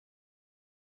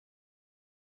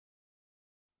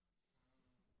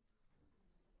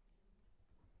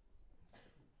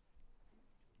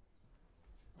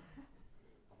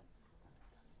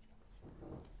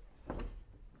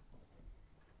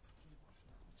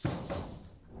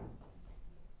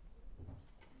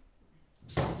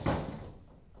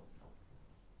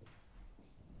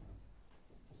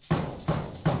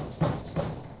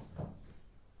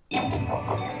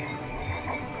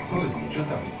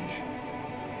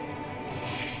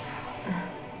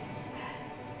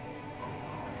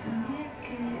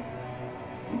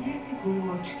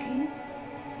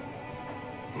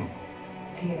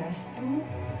Tie rastú,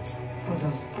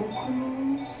 potom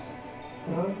puknú,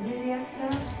 rozdelia sa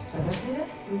a zase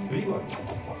rastú. Výborne.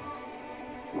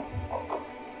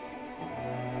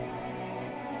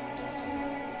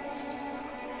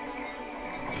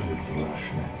 To je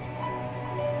zvláštne.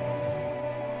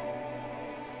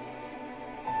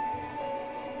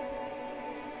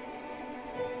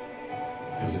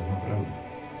 Jozef má pravdu.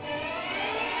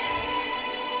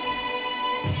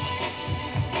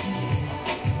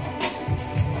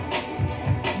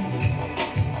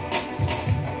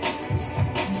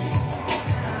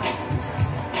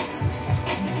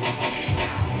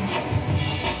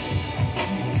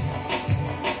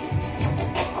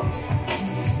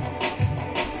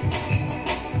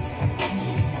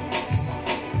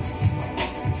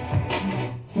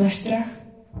 Máš strach?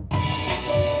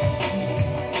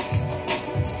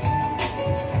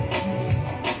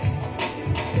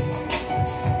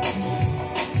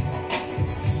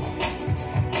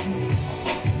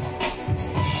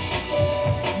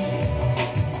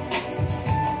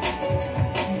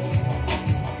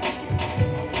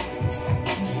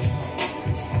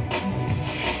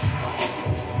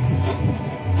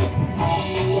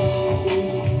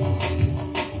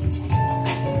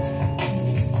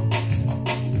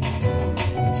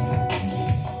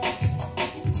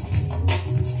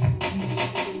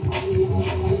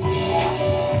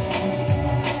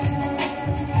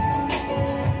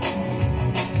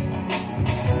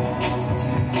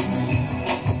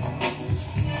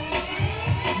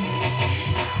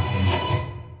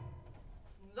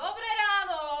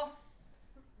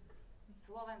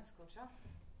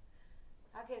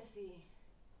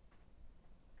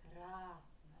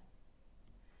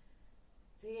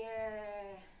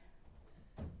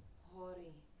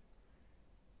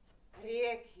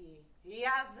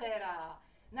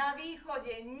 Na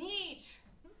východe nič.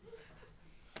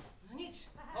 No nič.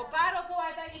 O pár rokov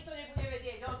aj tak nikto nebude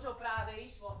vedieť, o čo práve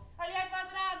išlo. Ale jak vás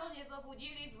ráno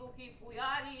nezobudili zvuky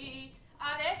fujári,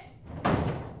 ale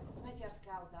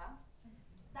smetiarské autá,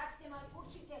 tak ste mali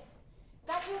určite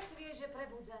také svieže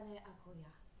prebudzanie ako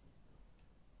ja.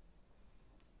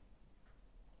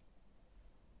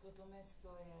 Toto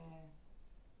mesto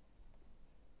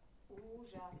je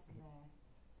úžasné.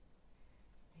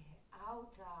 Tie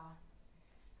autá,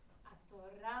 to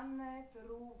ranné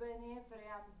trúbenie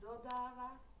priam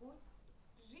dodáva chuť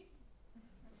žiť.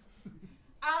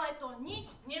 Ale to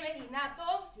nič nemení na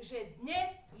to, že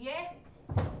dnes je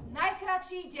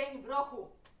najkratší deň v roku.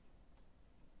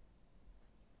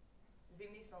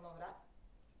 Zimný slnovrat.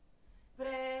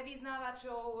 Pre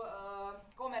vyznávačov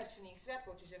komerčných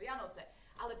sviatkov, čiže Vianoce.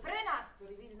 Ale pre nás,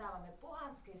 ktorí vyznávame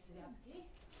pohánske sviatky,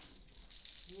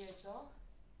 je to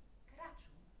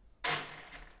kračum.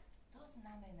 To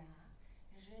znamená,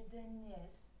 že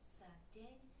dnes sa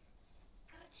deň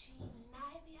skrčí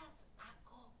najviac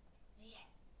ako vie.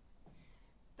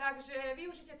 Takže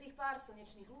využite tých pár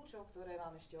slnečných lúčov, ktoré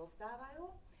vám ešte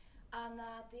ostávajú, a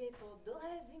na tieto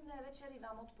dlhé zimné večery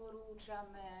vám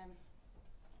odporúčame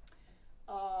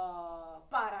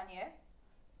páranie,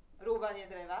 rúbanie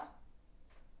dreva,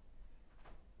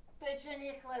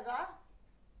 pečenie chleba,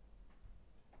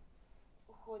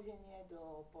 chodenie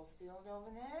do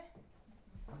posilňovne,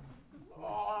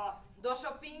 do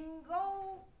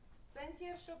shoppingov,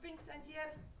 shopping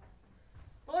centier,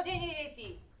 plodenie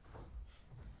detí.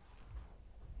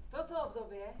 Toto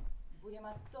obdobie bude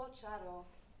mať to čaro,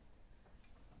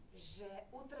 že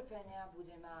utrpenia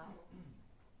bude málo.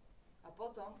 A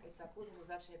potom, keď sa k ľudu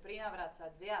začne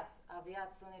prinavracať viac a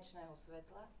viac slnečného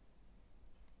svetla,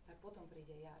 tak potom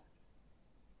príde jar.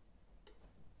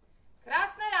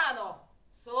 Krásne ráno,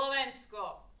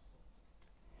 Slovensko!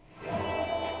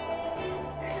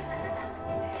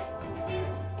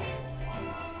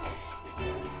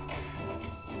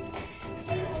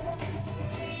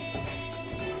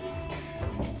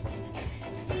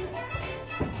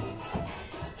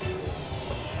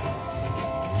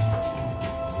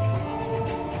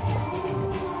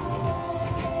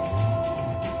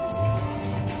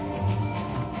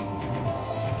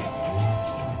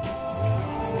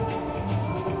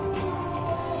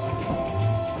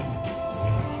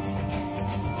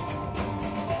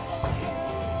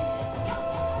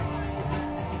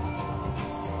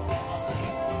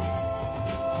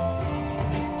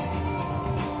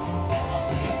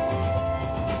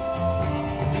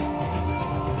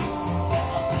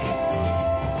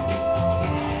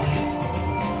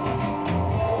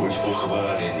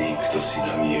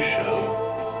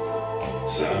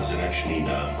 Zázračný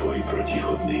nápoj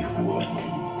protichodných vôní,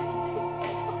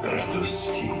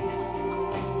 radosti,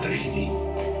 triny,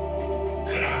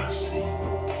 krásy,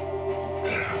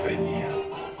 trápenia.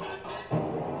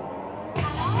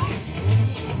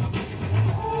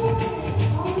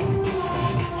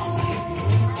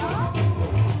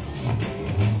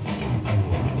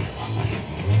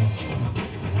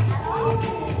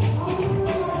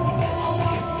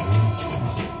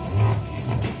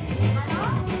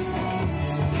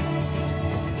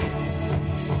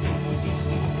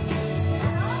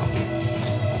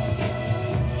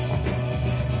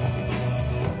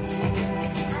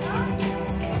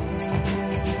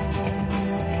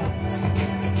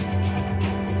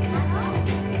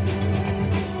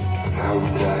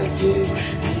 deje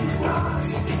všetkých nás.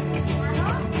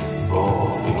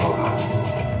 Boha.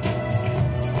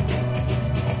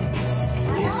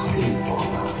 Myslí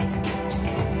Boha.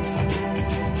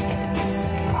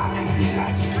 Ak vy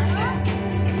zaspíte.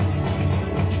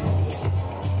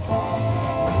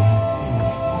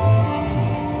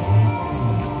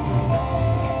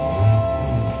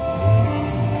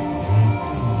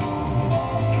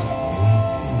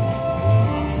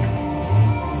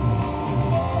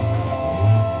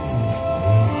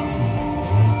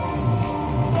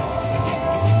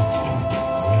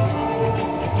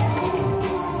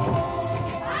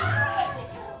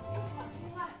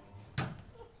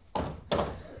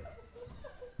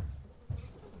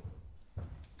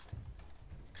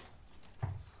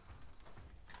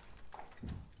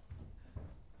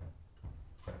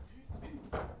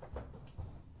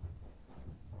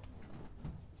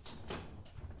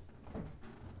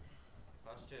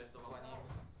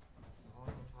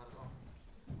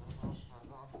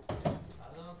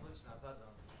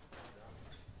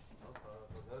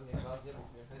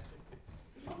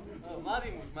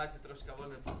 Mladý muž, máte troška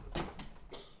voľné potreby.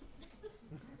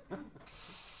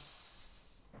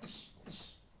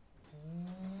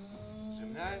 Že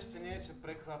mňa ešte niečo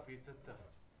prekvapí toto.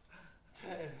 To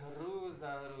je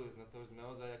hrúza. No to už sme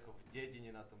ozaj ako v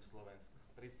dedine na tom Slovensku.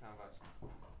 Prisám vážne.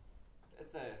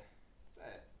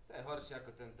 To je horšie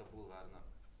ako tento bulvár, no.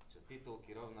 Čo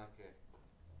titulky rovnaké,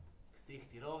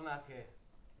 ksichty rovnaké.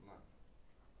 No.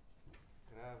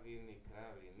 Kraviny.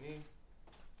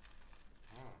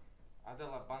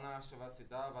 Adela Banášová si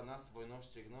dáva na svoj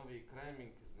nožtek nový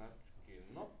kréming značky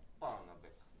pána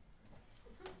Beka.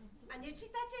 A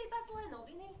nečítate iba zlé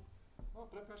noviny? No,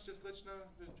 prepáčte, slečna,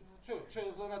 čo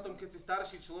je zlo na tom, keď si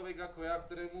starší človek ako ja,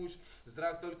 ktorému už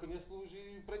zrak toľko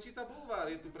neslúži, prečíta bulvár,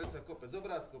 je tu predsa kopec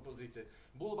obrázkov, pozrite.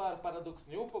 Bulvár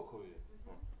paradoxne upokojuje.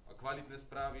 No, a kvalitné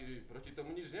správy, proti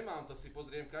tomu nič nemám, to si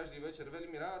pozriem každý večer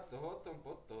veľmi rád, toho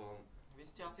potom. Vy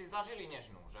ste asi zažili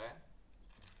nežnú, že?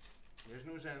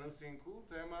 Nežnú ženu, synku?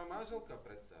 To je moja manželka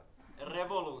predsa.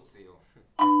 Revolúciu.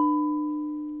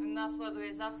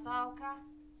 Nasleduje zastávka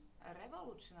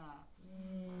revolučná.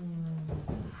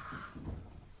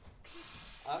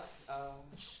 Ach,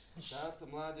 táto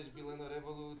mládež by len o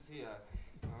revolúciách.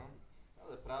 No,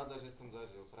 ale pravda, že som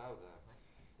zažil, pravda.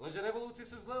 Lenže revolúcie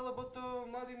sú zlé, lebo to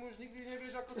mladý muž nikdy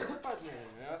nevieš, ako to dopadne.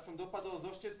 Ja som dopadol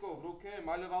so štietkou v ruke,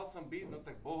 maľoval som byt, no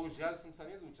tak bohužiaľ som sa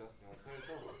nezúčastnil. To je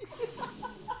to.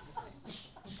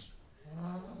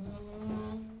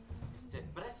 Vy ste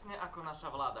presne ako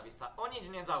naša vláda, vy sa o nič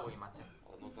nezaujímate.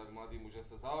 No tak mladý muž, ja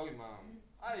sa zaujímam.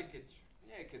 Aj keď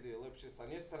niekedy je lepšie sa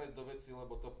nestarať do veci,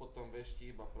 lebo to potom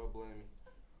veští iba problémy.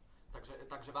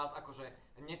 Takže vás akože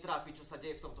netrápi, čo sa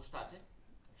deje v tomto štáte?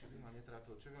 Čo by ma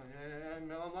netrápil? Čo by ma...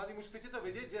 Mladý muž, chcete to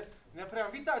vedieť? Mňa priam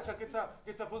vytáča,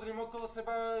 keď sa pozriem okolo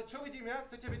seba. Čo vidím ja?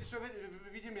 Chcete vedieť, čo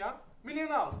vidím ja?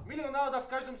 Milión aut a v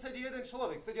každom sedí jeden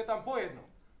človek. Sedia tam po jednom.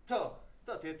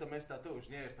 Tieto mesta, to už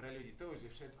nie je pre ľudí. To už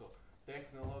je všetko.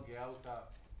 Technológie, auta.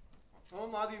 No,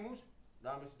 mladý muž,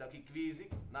 dáme si taký kvízik.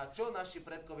 Na čo naši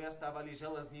predkovia stávali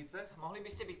železnice? Mohli by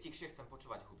ste byť tichšie, chcem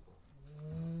počúvať hudbu.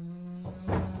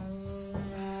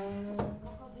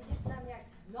 Kokos, ideš s nami jak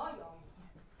s hnojom.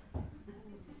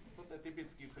 To je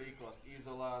typický príklad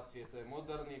izolácie, to je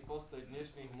moderný postoj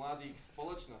dnešných mladých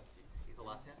spoločností.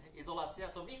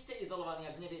 Izolácia? To vy ste izolovaní,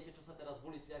 ak neviete, čo sa teraz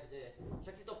v uliciach deje.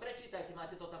 Však si to prečítajte,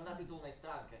 máte to tam na titulnej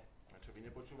stránke. A čo, vy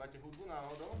nepočúvate hudbu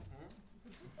náhodou?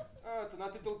 To na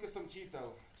titulke som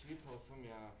čítal. Čítal som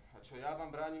ja. A čo, ja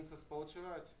vám bránim sa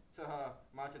spolčovať?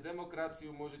 Máte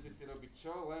demokraciu, môžete si robiť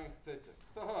čo len chcete.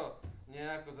 Toho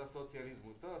nejako za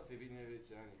socializmu, to si vy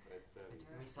neviete ani predstaviť.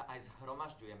 My sa aj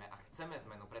zhromažďujeme a chceme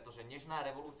zmenu, pretože nežná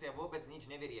revolúcia vôbec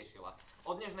nič nevyriešila.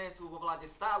 Od nežnej sú vo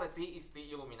vláde stále tí istí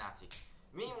ilumináti.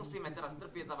 My musíme teraz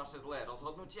trpieť za vaše zlé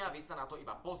rozhodnutia, vy sa na to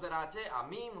iba pozeráte a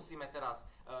my musíme teraz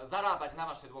zarábať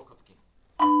na vaše dôchodky.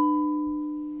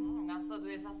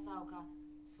 Nasleduje zastávka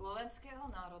Slovenského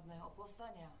národného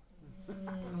povstania.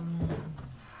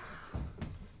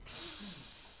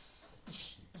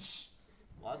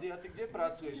 Mladý, a ty kde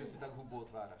pracuješ, že si tak hubu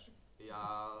otváraš?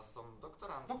 Ja som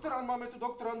doktorant. Doktorant, máme tu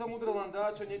doktoranda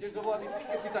Mudrlanda, čo nejdeš do vlády ty,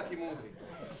 keď si taký múdry?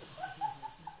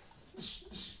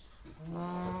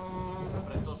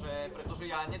 Pretože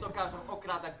ja nedokážem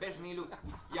okrádať bežný ľud.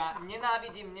 Ja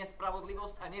nenávidím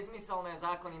nespravodlivosť a nezmyselné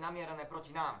zákony namierené proti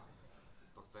nám.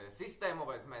 To chce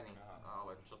systémové zmeny.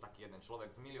 Ale čo taký jeden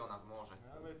človek z milióna zmôže?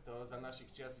 Ja veď to, za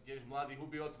našich čias si tiež mladí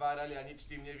huby otvárali a nič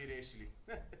tým nevyriešili.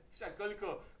 Však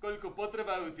koľko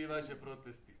potrvajú tie vaše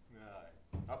protesty.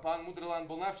 A pán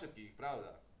Mudrland bol na všetkých,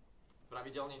 pravda?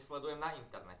 Pravidelne ich sledujem na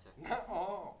internete.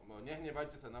 No,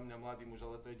 nehnevajte sa na mňa, mladý muž,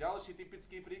 ale to je ďalší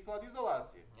typický príklad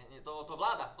izolácie. Nie, to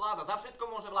vláda. Vláda, za všetko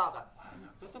môže vláda.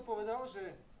 Kto to povedal,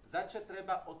 že začať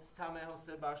treba od samého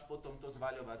seba, až potom to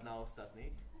zvaľovať na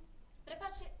ostatných?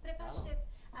 Prepáčte.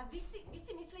 A vy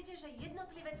si myslíte, že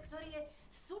jednotlivec, ktorý je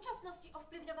v súčasnosti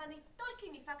ovplyvňovaný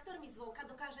toľkými faktormi zvonka,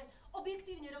 dokáže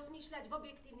objektívne rozmýšľať v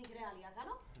objektívnych reáliách,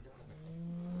 áno?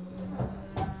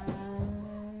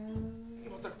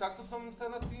 No tak takto som sa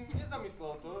nad tým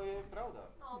nezamyslel, to je pravda.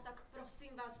 No tak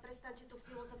prosím vás, prestaňte tu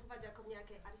filozofovať ako v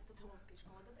nejakej aristotelovskej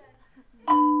škole, dobré?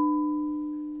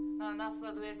 A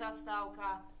nasleduje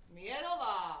zastávka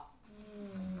mierová.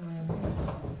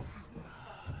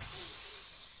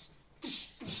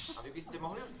 A vy by ste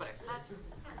mohli už prestať?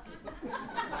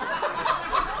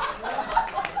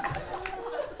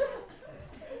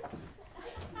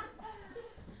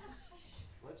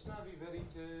 Slečná, vy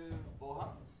veríte v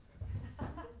Boha?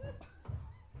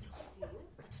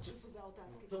 Čo sú za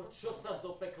otázky? To čo sa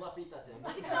do pekla pýtate?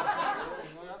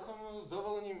 No ja som s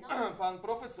dovolením pán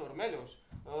profesor Meľoš,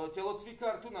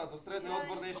 telocvikár tu nás zo strednej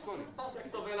odbornej školy. Tak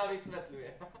to veľa vysvetľuje.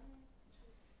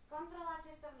 Kontrola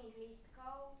cestovných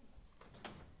lístkov.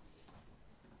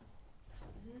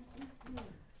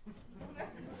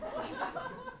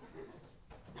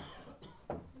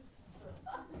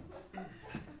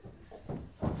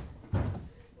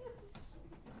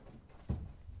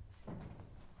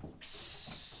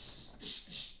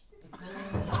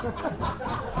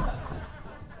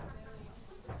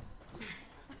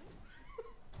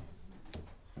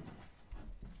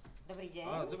 Dobrý deň.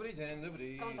 Dobrý deň, dobrý.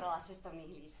 Kontrola cestovných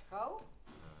lístkov.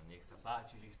 Nech sa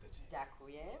páči, lístoček.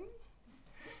 Ďakujem.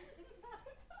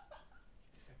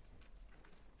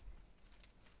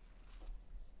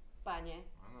 Pane,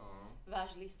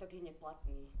 váš lístok je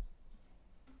neplatný.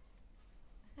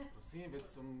 Prosím, veď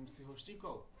som si ho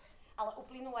štíkol. Ale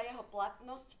uplynula jeho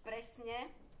platnosť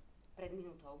presne pred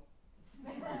minútou.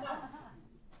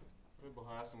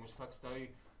 Preboha, ja som už fakt starý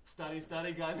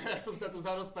gáň, ja som sa tu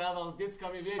zarozprával s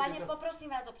deckami, viete. Pane, poprosím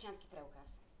vás občiansky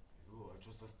preukaz. A čo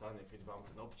sa stane, keď vám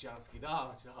ten občiansky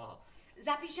dám?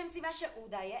 Zapíšem si vaše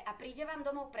údaje a príde vám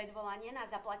domov predvolanie na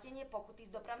zaplatenie pokuty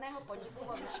z dopravného podniku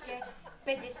vo výške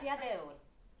 50 eur.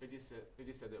 50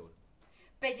 eur.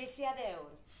 50 eur.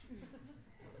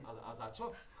 A za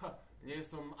čo? Nie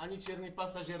som ani čierny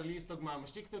pasažier, lístok mám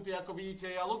štiknutý, ako vidíte,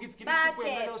 ja logicky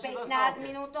vystupujem na ďalšej zastávke.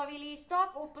 15-minútový lístok,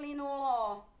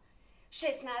 uplynulo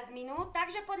 16 minút,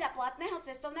 takže podľa platného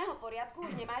cestovného poriadku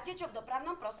už nemáte čo v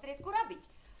dopravnom prostriedku robiť.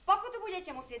 Pokutu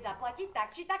budete musieť zaplatiť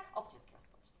tak či tak, občiansky vás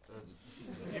poprosím.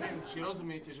 Neviem, či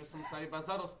rozumiete, že som sa iba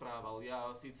zarozprával.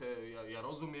 Ja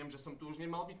rozumiem, že som tu už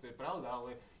nemal byť, to je pravda,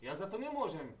 ale ja za to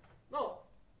nemôžem. No,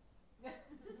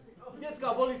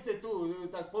 decká, boli ste tu,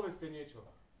 tak povedzte niečo.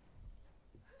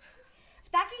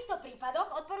 V takýchto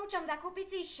prípadoch odporúčam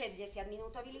zakúpiť si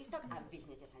 60-minútový lístok a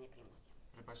vyhnete sa nepríjemnostiam.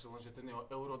 Prepáčte, lenže ten je o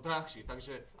euro drahší,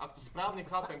 takže ak to správne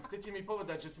chápem, chcete mi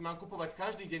povedať, že si mám kupovať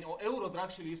každý deň o euro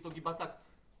drahší lístok iba tak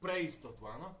pre istotu,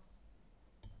 áno?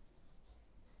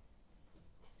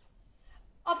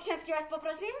 Občiansky vás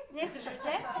poprosím,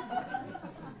 nezdržujte.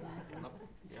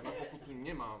 Ja na pokutu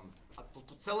nemám. A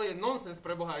toto celé je nonsens,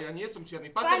 preboha, ja nie som čierny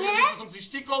pasažier, nie som si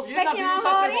štikol, jedna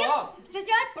minúta, preboha.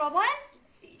 Chcete mať problém?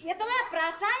 Je to moja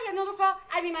práca, jednoducho,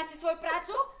 aj vy máte svoju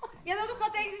prácu. Jednoducho,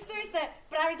 to existujú isté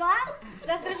pravidlá.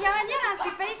 Za zdržiavanie vám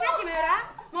tým 50 eur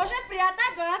môže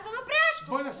prijatať dvojnásobnú prirážku.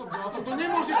 Dvojnásobnú, ale toto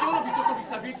nemôžete urobiť, toto vy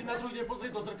sa viete na druhý deň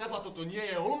pozrieť do zrkadla, toto nie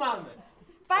je humánne.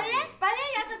 Pane,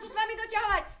 ja sa tu s vami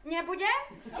doťahovať nebudem.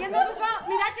 Jednoducho,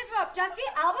 mi dáte svoj občiansky,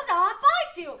 alebo zavolám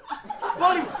políciu.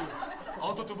 Políciu?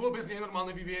 Ale toto vôbec nie je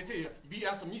normálne, vy viete.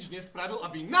 Ja som nič nespravil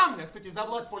a vy na mňa chcete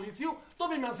zavolať políciu?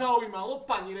 To by ma zaujímalo,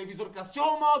 pani revizorka, z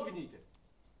čoho ma obviníte?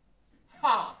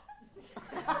 Ha!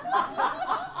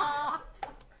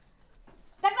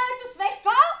 Tak máme tu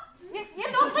svedkov? Je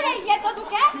to úplne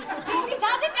jednoduché? Vy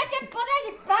sa odmietnete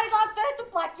podriadiť pravidlám, ktoré tu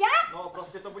platia? No,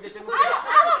 proste to budete musieť...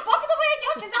 Áno, pokutu budete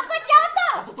musieť zaplatiť auto!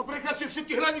 A toto prekračuje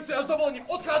všetky hranice, ja s dovolením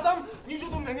odchádzam, nič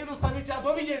odo mňa nedostanete a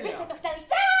dovidenia. Vy ste to chceli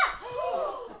šťať!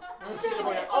 Čo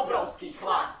je obrovský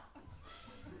chlap!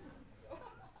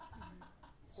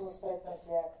 Sú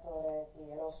stretnutia, ktoré ti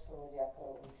rozprúdia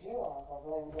krv v žilách a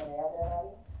vlejú do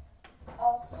adrenalín.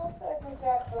 A sú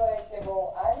stretnutia, ktoré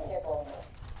tebou ani nepomnú.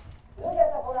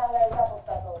 Ľudia sa ponáhľajú za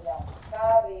podstatou dňa.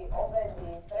 Kávy,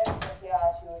 obedy, stretnutia,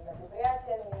 či už medzi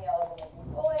priateľmi alebo medzi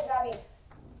kolegami.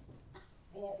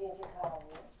 Vy nepijete kávu?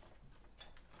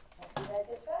 Tak si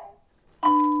dajte čaj.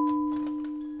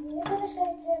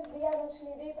 Nepomeškajte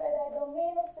vianočný výpredaj do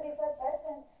minus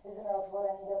 30%. Sme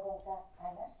otvorení dokonca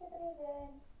aj na štedrý deň.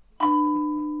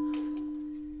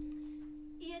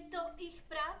 Je to ich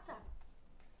práca.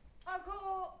 Ako,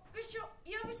 vieš čo,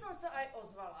 ja by som sa aj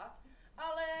ozvala,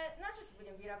 ale na čo si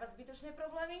budem vyrábať zbytočné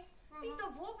problémy? Títo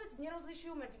vôbec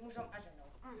nerozlišujú medzi mužom a ženou.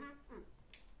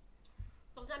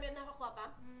 Poznám jedného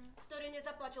chlapa, ktorý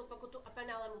nezaplatil pokutu a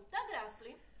penále mu tak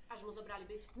rástli, až mu zobrali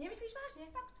byt. Nemyslíš vážne?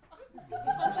 Fakt.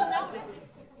 Skončil na ulici.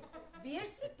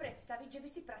 Vieš si predstaviť, že by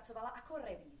si pracovala ako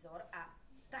revízor a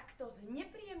takto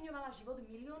znepríjemňovala život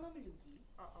miliónom ľudí?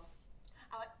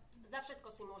 Ale za všetko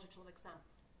si môže človek sám.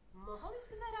 Mohol ísť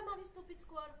k dverám a vystúpiť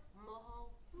skôr? Mohol.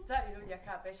 Starí ľudia,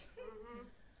 chápeš?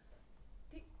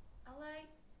 Ty, ale aj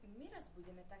my raz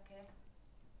budeme také...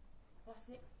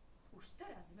 Vlastne, už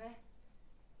teraz sme...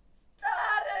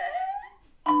 staré!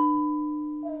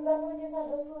 Zapojte sa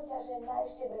do súťaže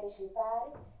najštedrejší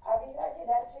páry a vyhráte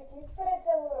darčeky pre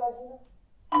celú rodinu.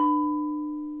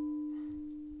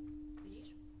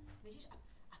 Vidíš?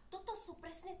 A toto sú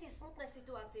presne tie smutné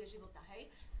situácie života,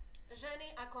 hej?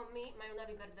 Ženy ako my majú na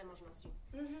výber dve možnosti.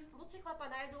 Buď si chlapa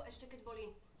nájdu ešte keď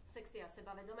boli sexy a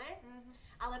sebavedomé,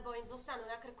 alebo im zostanú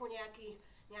na krku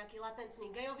nejakí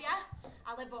latentní gejovia,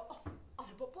 alebo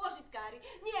pôžitkári.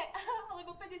 Nie,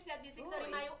 alebo 50-tnici,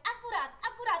 ktorí majú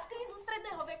akurát krízu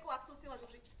stredného veku a chcú si len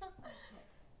užiť.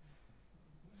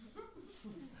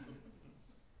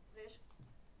 Vieš,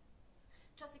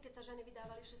 časy, keď sa ženy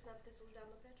vydávali v 16-ke sú už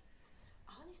dávno preč.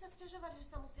 A oni sa sťažovali, že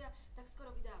sa musia tak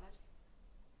skoro vydávať.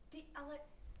 Ty, ale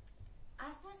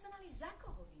aspoň sa mali za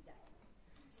koho vydať.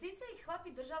 Síce ich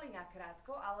chlapi držali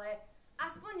nakrátko, ale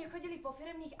aspoň nechodili po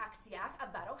firemných akciách a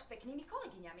baroch s peknými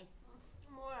kolegyňami.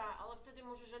 Moja, ale vtedy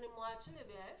muži ženy mláčili,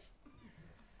 vieš?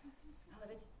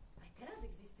 Ale veď aj teraz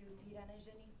existujú týrané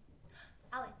ženy.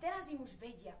 Ale teraz im už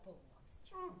vedia pomôcť.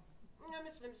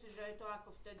 Nemyslím si, že je to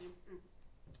ako vtedy.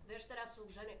 Vieš, teraz sú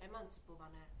ženy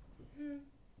emancipované.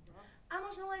 A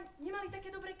možno len nemali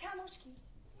také dobré kamošky.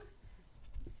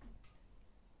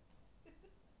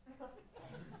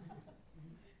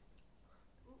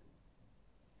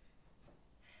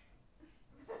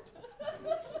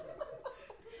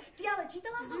 Ty, ale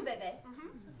čítala som Bebe,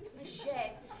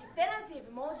 že teraz je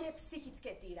v móde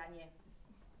psychické týranie.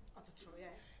 A to čo je?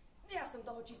 Ja som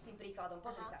toho čistým príkladom,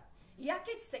 pozri sa. Ja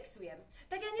keď sexujem,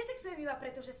 tak ja nesexujem iba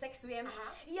preto, že sexujem.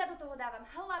 Ja do toho dávam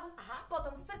hlavu,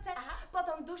 potom srdce,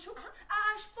 potom dušu a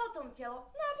až potom telo.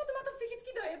 No a potom ma to psychicky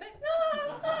dojebe.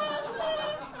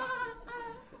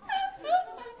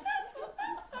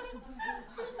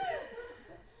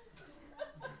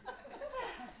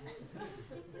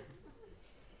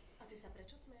 A ty sa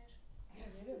prečo smeješ? Ja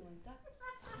neviem, len tak.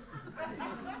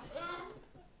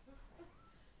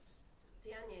 Ty,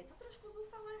 a nie je to trošku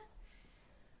zúfalé?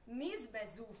 My sme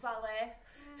zúfalé.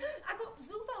 Ako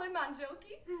zúfalé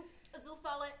manželky?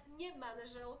 Zúfalé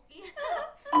nemanželky.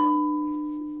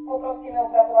 Poprosíme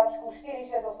upratovačku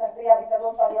 4683, aby sa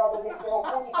dostavila do detského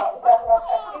kútika.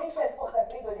 Upratovačka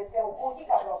 4683 do detského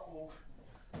kútika, prosím.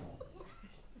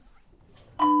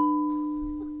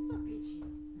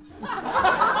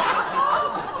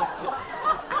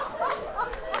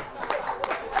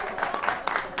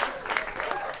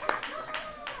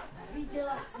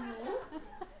 Videla si ju?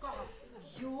 Koho?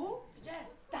 Ju? Kde?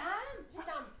 Tam?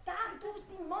 Tam, tu s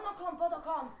tým monoklom pod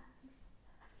okom.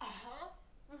 Aha.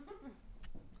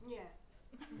 Nie.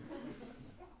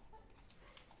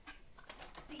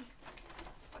 Ty,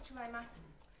 počúvaj ma.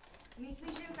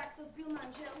 Myslíš, že ju takto zbil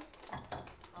manžel?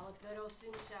 Ale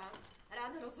prosím ťa,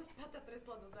 ráno rozospata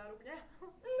tresla do zárubňa.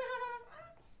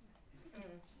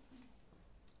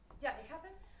 Ja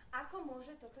nechápem, ako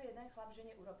môže toto jeden chlap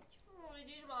žene urobiť. No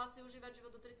vidíš, mala si užívať život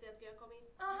do 30-ky ako my.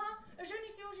 Aha, ženy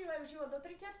si užívajú život do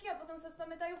 30-ky a potom sa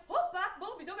spamätajú, hopa,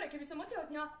 bolo by dobre, keby som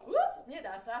otehotnila. Ups,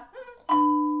 nedá sa.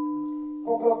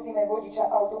 Poprosíme vodiča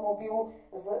automobilu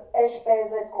s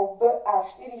ŠPZ-kou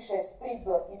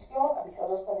BA463BY, aby sa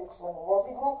dostavil k svojmu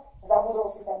vozidlu.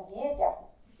 Zabudol si tam dieťa.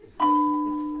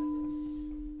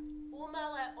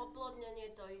 Umelé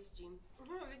oplodnenie to istím.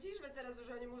 Vidíš, veď teraz už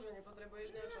ani muža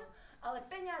nepotrebuješ niečo. Ale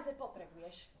peniaze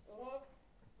potrebuješ.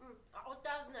 A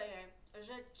otázne je,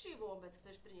 že či vôbec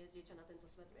chceš priniesť dieťa na tento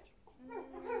svet, vieš?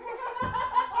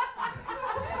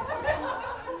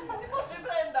 Ty počuj,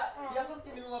 Brenda, ja som ti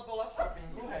minula bola v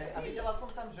shoppingu, hej, a videla som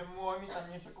tam, že môj mi tam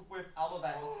niečo kupuje v Alo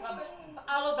Diamonds, chápeš? V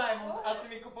Alo Diamonds asi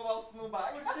mi kupoval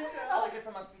snubák. Určite. Ale keď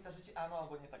sa ma spýta, že či áno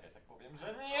alebo nie, tak aj tak poviem, že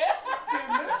nie. Ty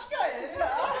mrška je,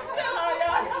 ja som celá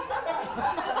ja.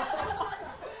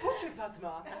 Počuj,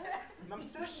 Patma, mám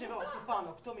strašne veľa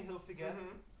tupánok Tommy Hilfiger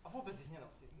a vôbec ich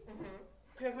nenosím.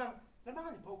 Jak mám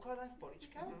normálne poukladané v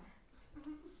poličke,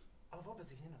 ale vôbec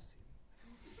ich nenosím.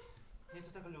 Je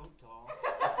to tak ľúto.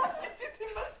 Ty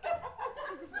mrška.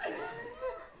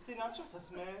 Ty na čo sa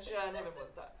smeješ? Ja neviem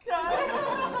len tak.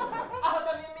 Aha,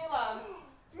 tam je Milan.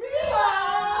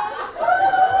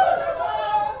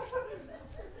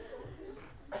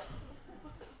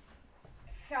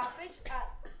 Chápeš? A...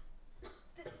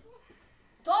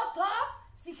 Toto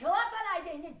si chlapa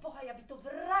nájde hneď Boha, aby to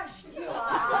vraždila.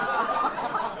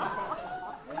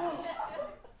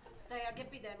 To je jak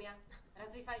epidémia.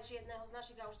 Raz vyfajčí jedného z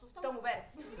našich a už sú v tom? Tomu ver.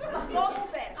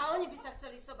 A oni by sa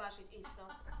chceli sobášiť isto.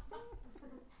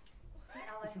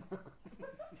 Ale...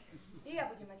 Ja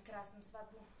budem mať krásnu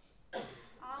svadbu.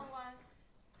 Ale...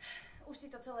 Už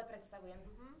si to celé predstavujem.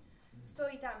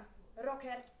 Stojí tam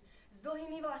rocker s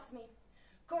dlhými vlasmi,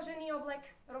 kožený oblek,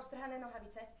 roztrhané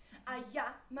nohavice a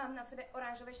ja mám na sebe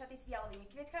oranžové šaty s fialovými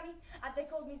kvietkami a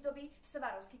dekolt mi zdobí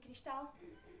svarovský kryštál.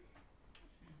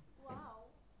 Wow.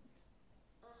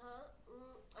 Aha.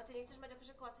 A ty nechceš mať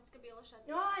akože klasické biele šaty?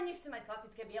 No a nechcem mať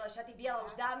klasické biele šaty, biela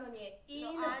už dávno nie je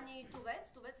in. No ani tú vec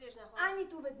vieš na hlave? Ani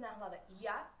tú vec na hlave.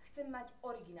 Ja chcem mať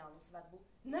originálnu svadbu.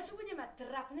 Na čo budem mať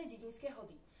trapné dedinské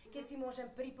hody? Keď si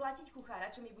môžem priplatiť kuchára,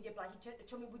 čo mi bude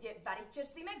variť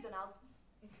čerstvý McDonald.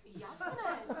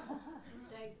 Jasné.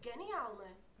 To je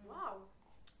geniálne. Wow.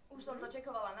 Už som to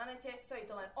čekovala na nete, stojí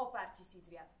to len o pár tisíc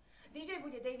viac. DJ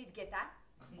bude David Guetta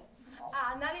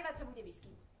a nalievať sa bude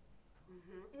whisky.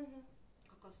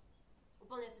 Kokos,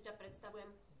 úplne si ťa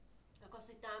predstavujem, ako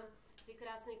si tam v tých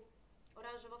krásnych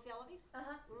oranžovo-fialových,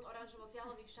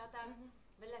 oranžovo-fialových šatách,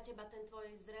 vedľa teba ten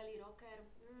tvoj zrelý rocker,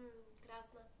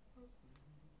 krásna.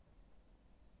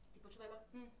 Ty počúvaj ma.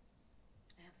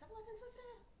 A jak sa volá ten tvoj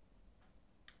frajer?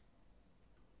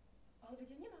 Ale veď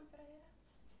ja nemám frajera.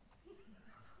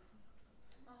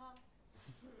 Aha.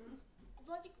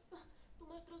 Zlatík, tu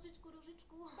máš trošičku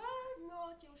ružičku.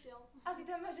 No, ti ušiel. A ty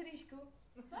tam máš ríšku.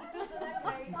 Toto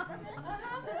nakraj.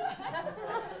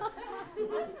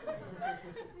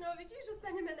 No, vidíš,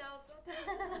 ostaneme na ocot.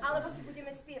 Alebo si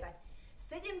budeme spievať.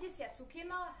 70 cukien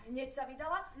mala, hneď sa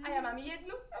vydala a ja mám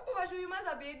jednu a považujú ma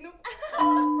za biednu.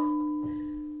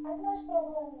 Ak máš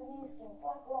problém s nízkym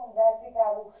tlakom, daj si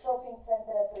kávu v shopping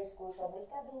centre pri skúšobných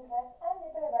kabínkach a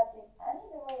netreba ti ani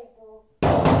dvojitu.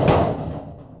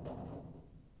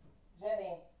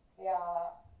 Ženy, ja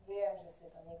viem, že ste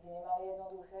to nikdy nemali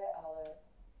jednoduché, ale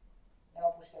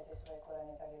neopúšťajte svoje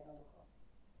korene tak jednoducho.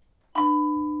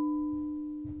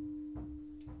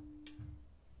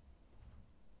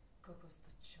 Kokos, to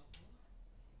čo?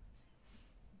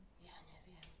 Ja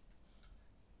neviem.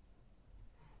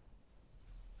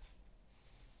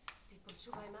 Ty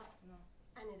počúvaj ma. No.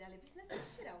 A nedali by sme si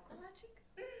ešte koláčik?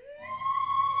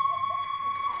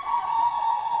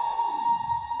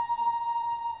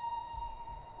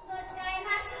 Počkaj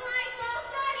na svoj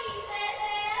Kataríne.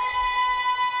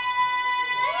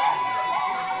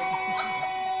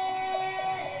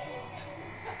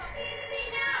 Kým si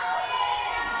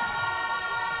naoberá,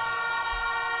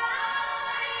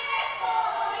 aj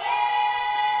nepoje.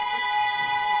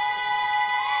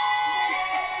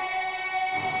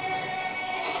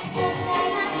 Počkaj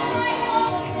na svoj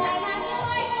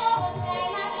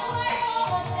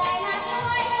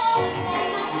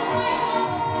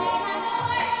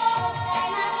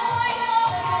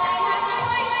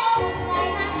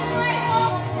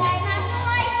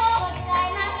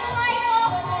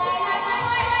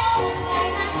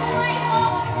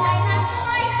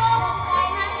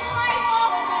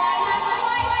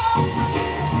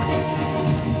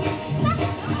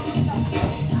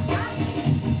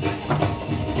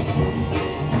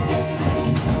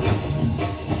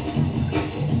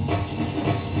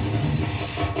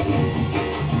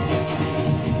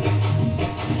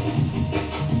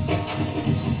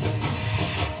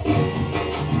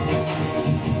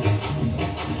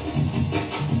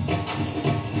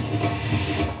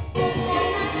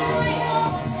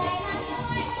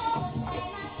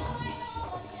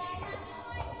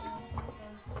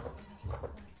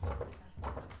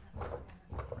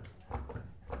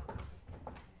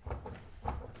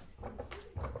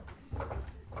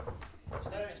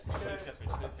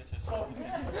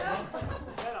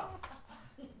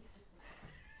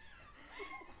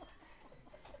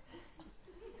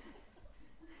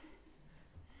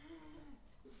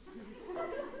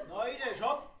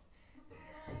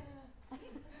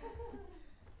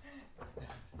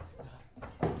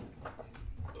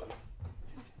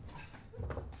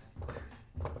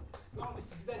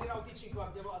tyčinku,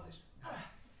 ak nevládzeš.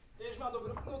 Tiež má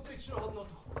dobrú nutričnú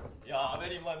hodnotu. Ja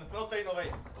verím len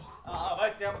proteínovej. A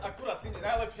vajciam akurát si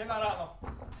najlepšie na ráno.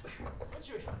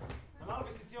 Počuj, no mal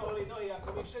by si oholiť nohy ako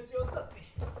my všetci ostatní.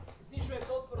 Znižuje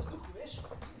to odpor vzduchu, vieš?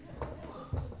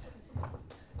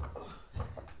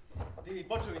 Ty,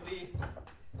 počuj, ty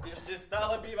ešte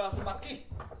stále bývaš u matky?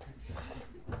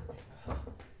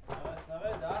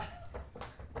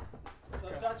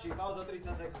 Stačí, pauza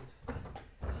 30 sekúnd.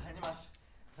 Nemáš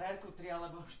frajerku 3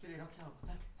 alebo 4 roky, alebo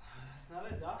tak? Jasná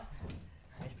vec, a?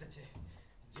 Nechcete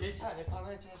dieťa,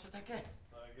 neplánujete niečo také?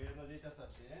 Tak jedno dieťa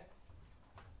stačí, nie?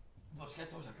 Počkaj,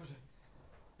 to už akože...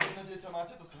 Jedno dieťa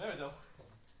máte, to som nevedel.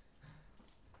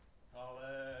 Ale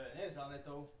nie s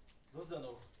Anetou, so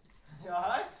Zdanou.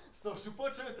 Jaj, s tou šupou,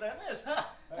 čo ju trénuješ?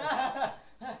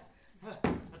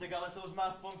 Tak ale to už má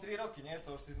aspoň 3 roky, nie?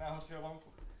 To už si z najhoršieho vonku.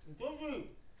 To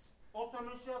si 8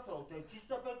 mesiacov, to je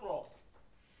čisté peklo.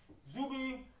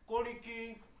 Zuby,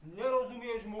 koliky,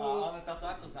 nerozumieš mu. A Aneta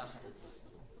to ako znáša?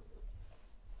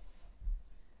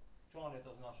 Čo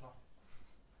Aneta znáša?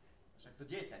 Však to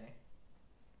dieťa, nie?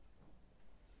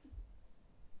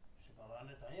 Však ale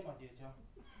Aneta nemá dieťa.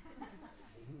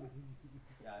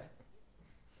 Jaj.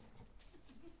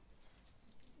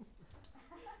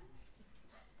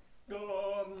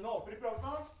 No,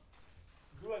 pripravka.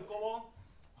 Druhé kolo,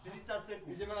 30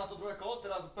 sekúnd. Ideme na to druhé kolo,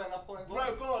 teraz úplne na plné kolo.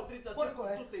 Druhé kolo, 30 sekúnd,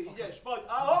 tu ty ideš, poď,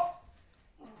 a hop!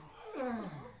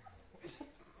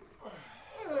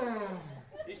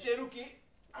 Ešte ruky.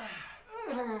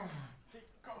 Ty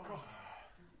kokos.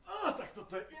 Tak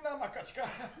toto je iná makačka.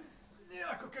 Nie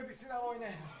ako kedysi na vojne.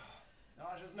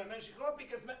 No a že sme menší chlapi,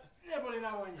 keď sme neboli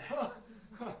na vojne.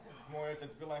 Môj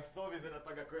otec by len chcel vyzerať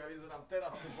tak, ako ja vyzerám teraz,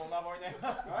 keď bol na vojne.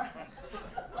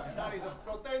 Dali dosť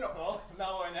proteínov. No, na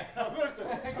vojne.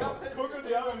 Koľko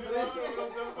ja mám prečo,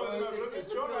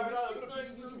 čo mám rád,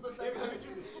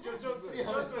 čo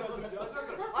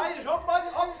a ideš, hop, poď,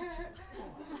 hop.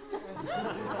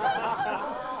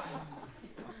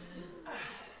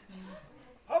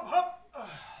 Hop, hop.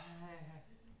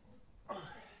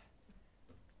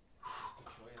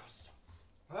 Čo je?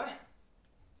 He?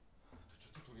 Čo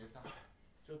tu lieta?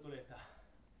 Čo tu lieta?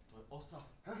 To je osa.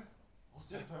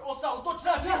 Osa, to je osa,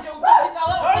 útočná, či ide útočiť na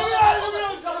levo!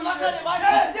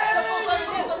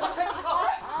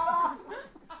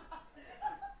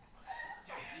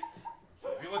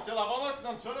 Vyletela von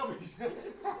oknom, čo robíš?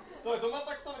 To je doma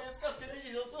takto vrieskaš, keď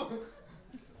vidíš osu?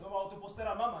 Doma o tu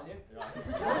postará mama, nie? Ja.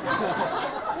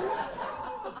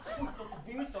 Fuj, to tu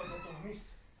vymyslel, to vmys.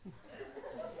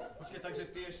 Počkej, takže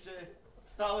ty ešte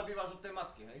stále bývaš od tej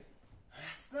matky, hej?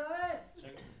 Jasná vec.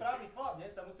 Však správny chlap, nie?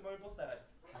 Sa musí mami postarať.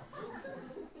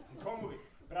 Komu by?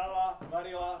 Brala,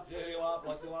 varila, žehrila,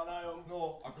 platila nájom.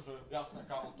 No, akože jasné,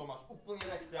 kámo, to máš úplný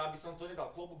rekt, ja by som to nedal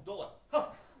klobúk dole.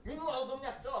 Minula odo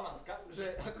mňa chcela matka,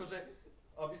 že akože,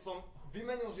 aby som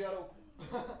vymenil žiarovku.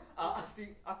 A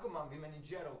asi, ako mám vymeniť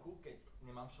žiarovku, keď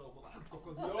nemám šroubová?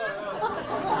 Kokos, dole,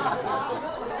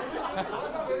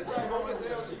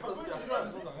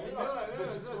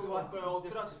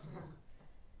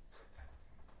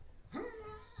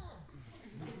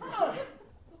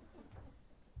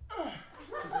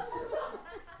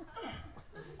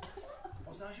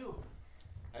 Poznáš ju?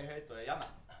 Hej, to je Jana.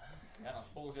 Jana,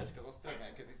 spolužiačka zo strednej,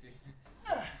 kedysi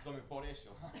som ju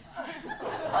poriešil.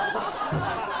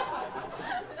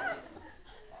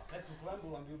 Takú klembu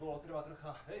len by bolo treba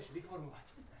trocha, vieš, vyformovať.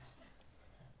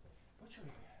 Počuj,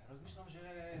 rozmýšľam, že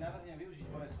navrhnem využiť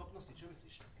moje schopnosti, čo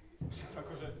myslíš?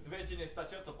 Akože dve ti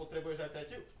nestačia, to potrebuješ aj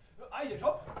tretiu? A ideš,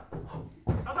 hop!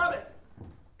 A záber!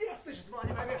 Jasne, že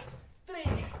zvládnem aj viac. 3,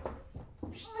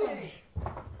 4,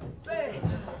 5.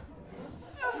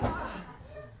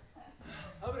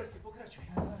 Dobre si, pokračuj.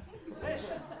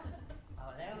 Vieš,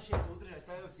 ale najhoršie je to udržať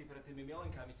tajnosti pred tými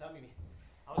milenkami samými.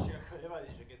 Ale však nevadí,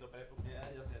 že keď to prepukne,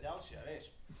 nájde sa ďalšia,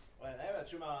 vieš. Ale najviac,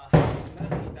 čo ma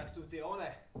mrzí, tak sú tie one.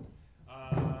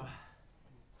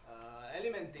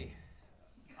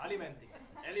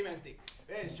 Alimenty.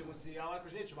 Vieš, čo musí, ale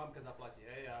akože niečo mamka zaplatí,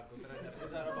 hej, ako teda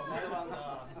Vozárová Marovan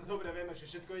a dobre vieme, že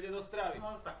všetko ide do stravy.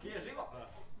 No, taký je život.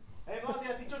 Hej,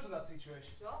 mladý, a ty čo tu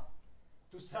nacvičuješ? Čo?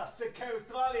 Tu sa sekajú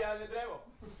svaly, a ne drevo.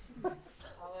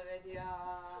 Ale vedia...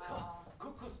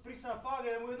 Kokos, prísam fakt,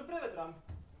 ja mu jednu prevetrám.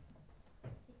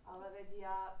 Ale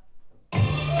vedia...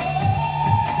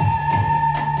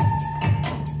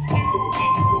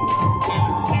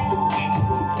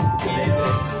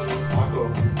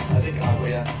 Ako? A tak ako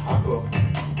ja? Ako?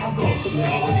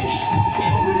 Nehovoríš?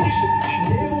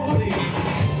 Nehovorím.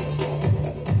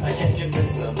 I can't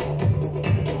convince them.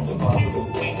 It's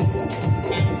impossible.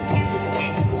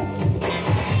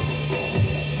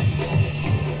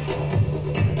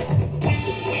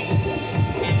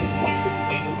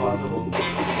 It's impossible.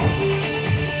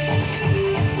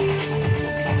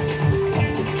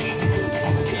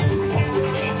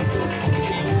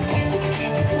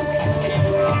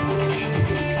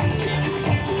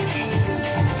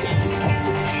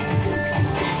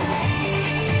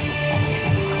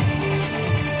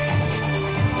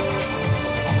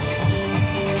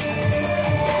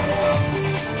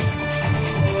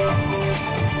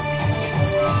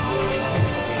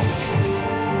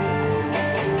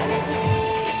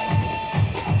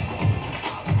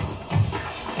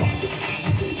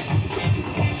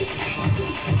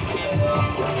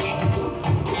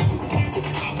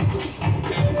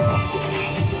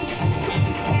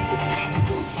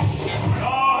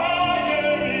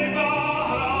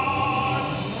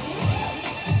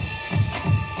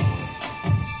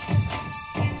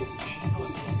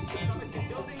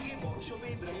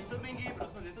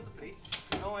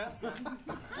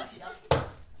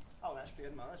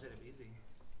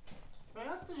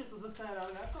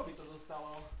 ako by to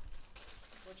zostalo?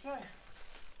 Počkaj.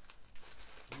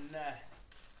 Ne.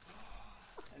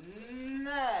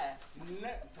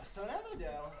 Ne, to som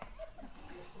nevedel.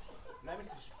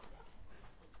 Nemyslíš?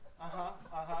 Aha,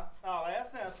 ale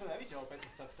jasné, ja som nevidel opäť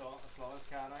z tohto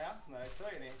Slovenska, no jasné, kto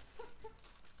iný?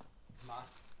 Zma.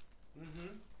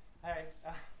 Hej,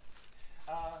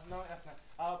 no jasné.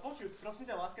 Počuj, prosím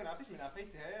ťa, láska, napíš mi na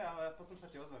Face, hej, ale potom sa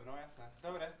ti ozvem, no jasné.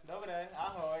 Dobre,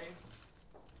 ahoj.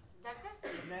 Dáte?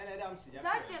 Ne, nedám si, ďakujem.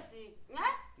 Dajte si, ne?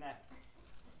 Ne.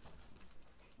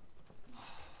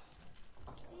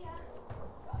 Sia,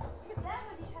 daj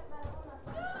ho dýchať na rovno.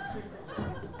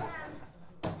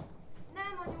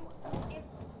 Nám, Oňu,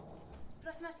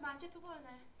 prosím vás, máte tu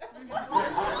voľné?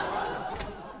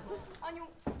 Oňu,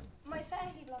 môj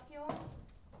färghívlak, jó?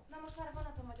 Na most már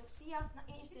vonaton vagyok. Szia! Na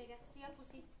én is téged. Szia,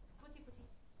 puszi. Puszi.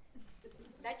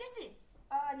 Dajte si?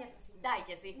 Neprosím.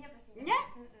 Dajte si. Neprosím. Nie?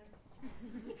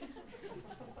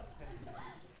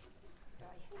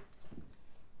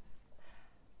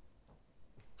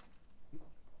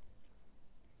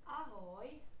 Ahoj.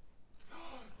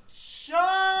 Čau!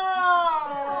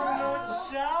 No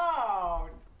čau!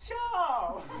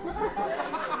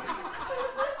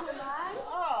 Ako máš?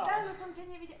 Dávno som ťa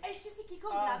nevidel. Ešte si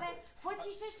kikom práve?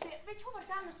 Fotíš ešte? Veď hovor,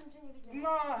 dávno som ťa nevidel.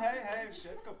 No hej,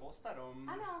 všetko po starom.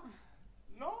 Áno.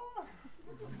 No.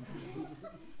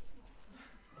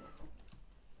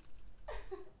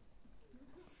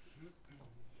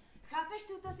 Chápeš,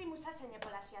 túto zimu zase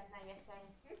nebola žiadna jeseň.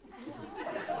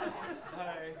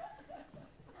 Hej.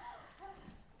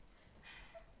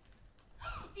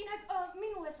 Inak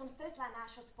minule som stretla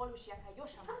nášho spolužiaka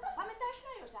Joža. Pamätáš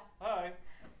na Joža? Hej.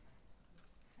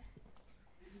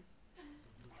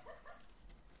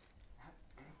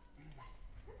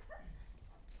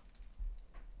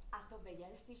 A to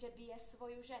vedel si, že bije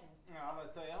svoju ženu? No,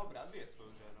 ale to jeho brat bije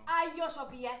svoju ženu. Aj Jožo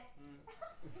bije.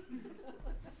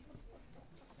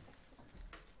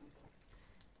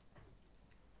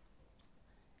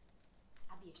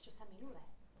 A vieš, čo sa minule?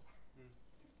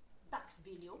 Tak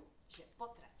zbil ju, že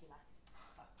potratila.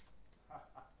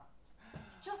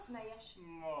 Čo smeješ?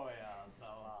 Moja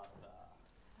zlatá.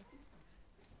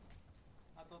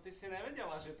 A to ty si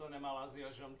nevedela, že to nemala s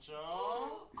Jožom, čo?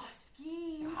 A s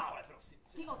kým? Ale prosím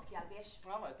ťa. Ty odkiaľ vieš?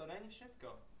 Ale to není všetko.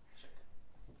 Však.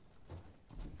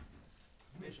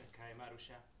 Vieš, aká je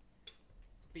Maruša?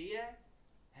 Pije,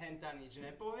 henta nič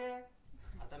nepovie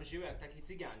a tam žijú jak takí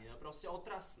cigáni, no proste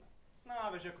otrasné. No a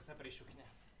vieš, ako sa prišuchne.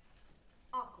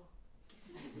 Ako?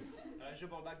 Že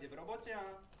bol takde v robote a...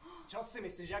 Čo si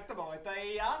myslíš, jak to bolo? To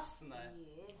je jasné.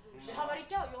 Jezus.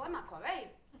 Hovoríte o Jule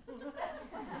Makovej?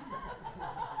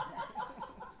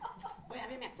 Bo ja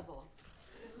viem, jak to bolo.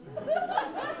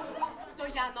 To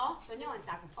Jano, to nielen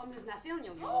tak, on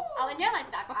znasilnil Julu, ale nielen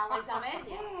tak, ale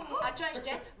zamerne. A čo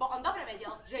ešte? Bo on dobre vedel,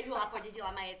 že Jula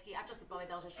podedila majetky. A čo si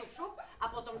povedal, že šup a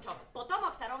potom čo?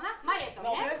 Potomok sa rovná majetok,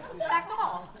 no, nie? presne. Tak to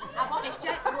bolo. A bo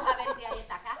ešte druhá verzia je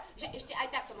taká, že ešte aj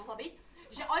tak to mohlo byť,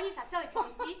 že oni sa chceli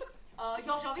pomstiť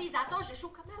Jožovi za to, že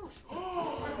šúka Marušu.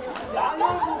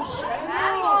 Janovú ženu?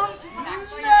 Áno, tak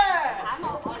to je.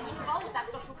 Áno, oni spolu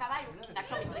takto šúkavajú. Tak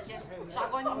čo myslíte? Však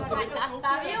oni normálne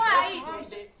nastavili a idú.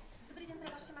 Dobrý deň,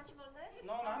 prepáčte, máte voľné?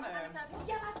 No, máme.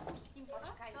 Ja vás pustím,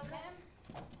 počkajte. Dobre.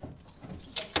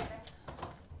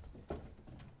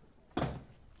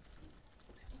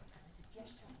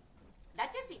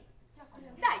 Dajte si.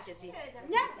 Ďakujem. Dajte si.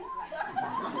 Nie?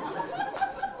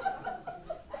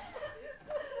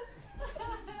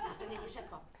 A to nie je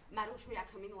všetko. Marušu, jak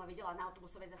som minule videla na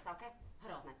autobusovej zastávke,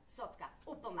 hrozné, socka,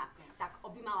 úplná. Tak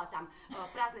objímala tam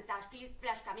prázdne tášky s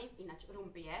fľaškami, ináč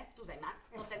rum pije, tu zemak,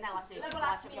 to ten najlacnejší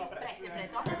pláčok, presne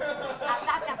preto. A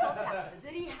taká socka,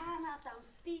 zrihána tam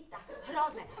spí, tak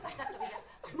hrozné, až takto vidia,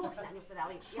 až muchy na ňu sa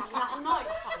dali, jak na hnoj,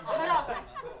 hrozné.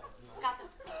 Kato.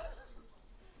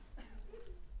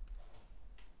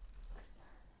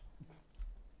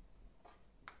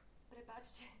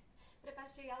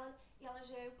 Prepáčte, ja len,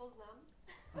 že ja ju poznám.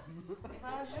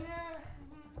 Vážne?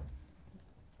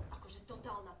 Akože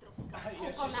totálna troska.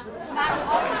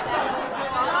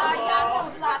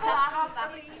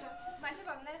 Ježiš. Máte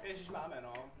voľné? Ježiš, máme,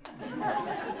 no.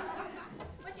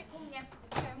 Poďte ku mne.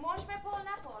 Môžeme pol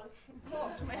na pol.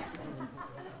 Môžeme.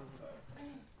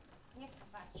 Nech sa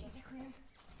páči. Ďakujem.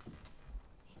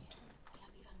 Viete, ja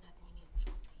bývam nad nimi už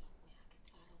asi nejaké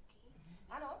 2 roky.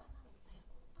 Áno?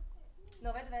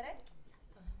 Nové dvere?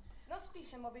 No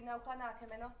spíše objednávka na aké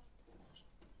meno?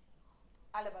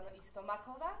 Alebo no isto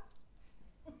Maková?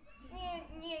 Nie,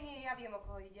 ja viem, o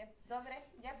koho ide.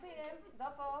 Dobre, ďakujem.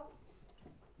 Dopo.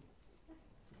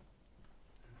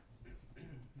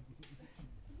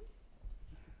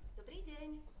 Dobrý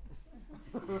deň.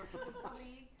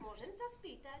 Môžem sa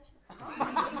spýtať?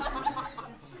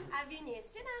 A vy nie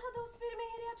ste náhodou z firmy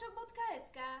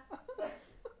hriačok.sk?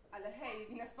 Ale hej,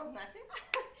 vy nás poznáte?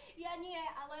 Ja nie,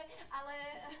 ale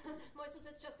môj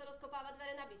sused často rozkopáva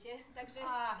dvere na byte, takže...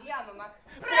 AniMak.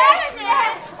 Presne!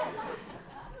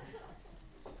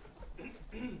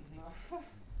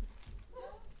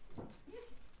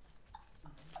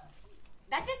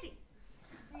 Dajte si.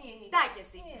 Nie. Dajte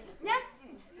si. Nie?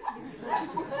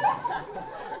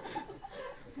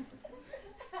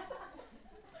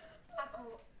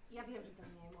 Ja viem, že to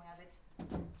nie je moja vec.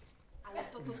 Ale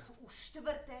toto sú už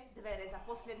 4. dvere za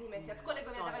posledný mesiac.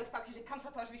 Kolegovia dávajú stavky, že kam sa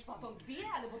to až vyšlo, a to bije,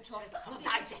 alebo čo? No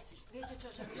dajte si. Viete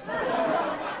čo, že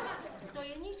to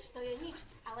je nič,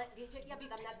 ale viete, ja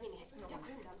bývam nad nimi.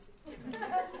 Ďakujem, dám si.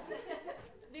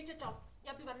 Viete čo,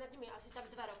 ja bývam nad nimi asi tak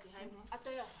 2 roky, hej? A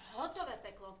to je hotové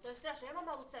peklo, to je strašné, ja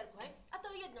mám malú dcerku, hej? A to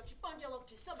je jedno, či pondelok,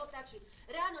 či sobota, či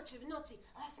ráno, či v noci,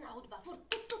 hlasná hudba, furt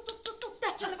tu.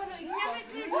 Čo si? To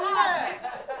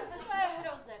je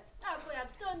hrozné, ako ja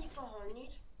do nikoho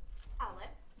nič,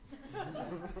 ale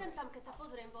sem tam, keď sa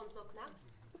pozriem von z okna,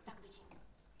 tak vidím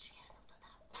čiernu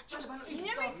dodávku. Čo si?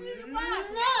 Nemyslíš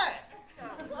vážne?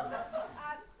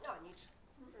 No nič.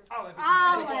 Ale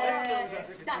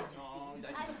dajte si.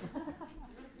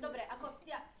 Dobre, ako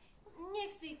ja...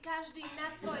 Nech si každý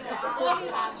na svojom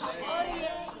poličku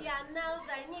orie, ja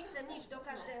naozaj nechcem nič do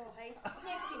každého, hej.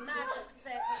 Nech si má, čo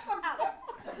chce, ale...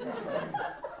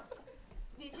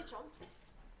 Viete čo?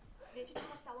 Viete, čo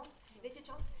sa stalo? Viete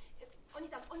čo? Oni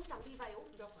tam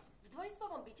bývajú. V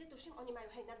dvojizbovom byte, tuším, oni majú,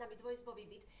 hej, nad nami dvojizbový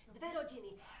byt, 2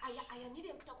 rodiny. A ja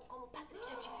neviem, kto ku komu patrí,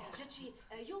 že či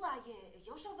Jula je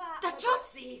Jožová... To čo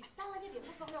si? A stále neviem,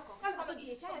 po 2 rokoch. A to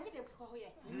dieťa, ja neviem, kto koho je.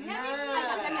 Ja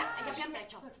viem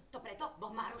prečo. To preto,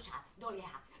 bo Maruša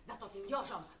dolieha za to tým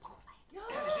Jožom.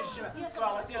 Ježiš,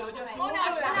 ale tie ľudia sú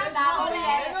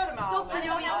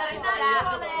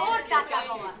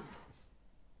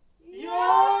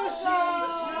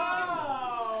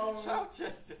Čaute,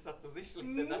 ste sa tu zišli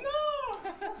teda. No!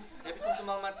 Ja by som tu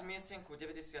mal mať miestenku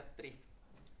 93.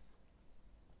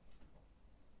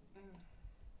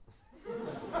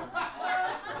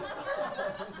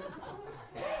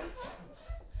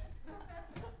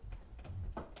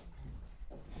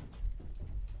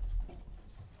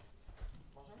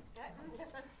 Môžem?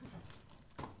 Jasné.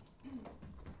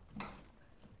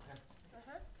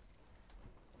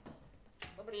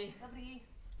 Dobrý.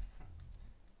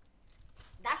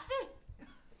 Dáš si?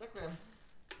 Ďakujem.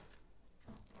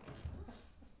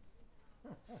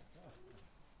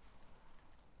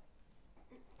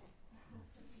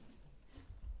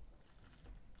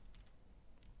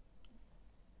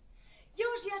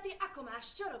 Jožia, ty ako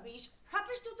máš? Čo robíš?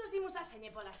 Chápeš, túto zimu zase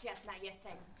nebola šiatná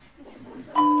jeseň.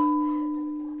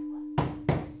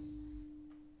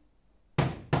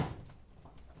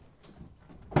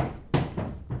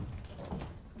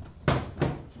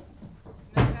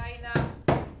 Sme krajina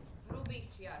hrubých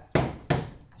čiar.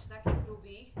 Až takých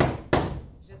hrubých,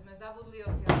 že sme zabudli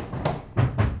odkiaľ.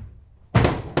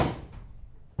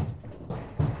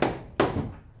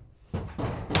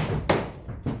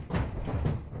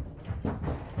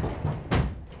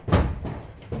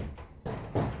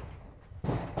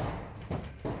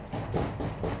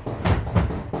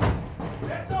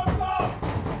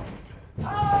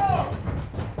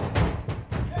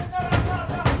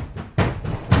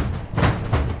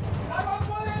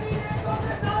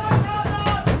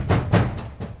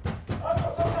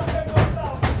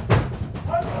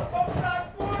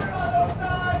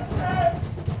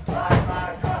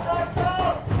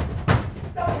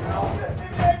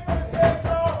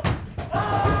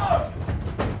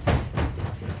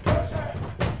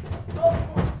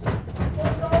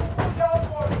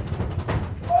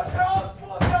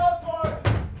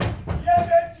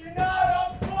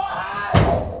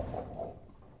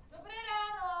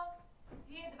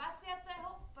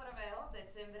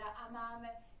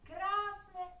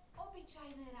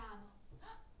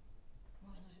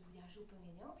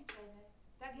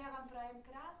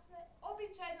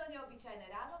 Neobyčajné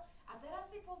ráno a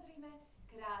teraz si pozrime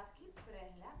krátky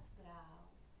prehľad správ.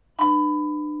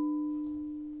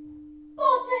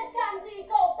 Počet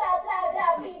kamzíkov v Tatrách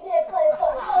rapidne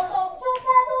klesol po tom, čo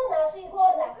sa do našich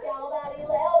hôr nasťahovali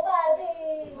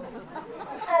leopardy.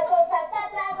 Ako sa v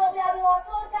Tatrách objavila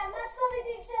svorka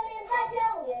mačkovitých šelien,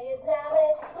 zatiaľ nie je známe,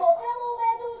 no celú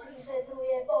vec už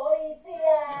vyšetruje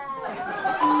polícia.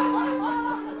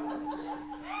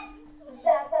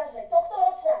 Zdá sa, že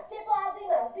tohtoročná teplá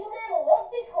zima zimnému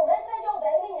oddychu medveďov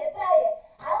veľmi nepraje,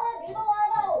 ale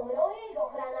vyvoláva u mnohých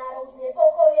ochranárov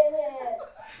znepokojenie.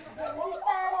 Zimný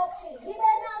spánok či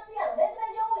hibernácia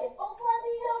medveďov je v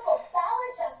posledných rokoch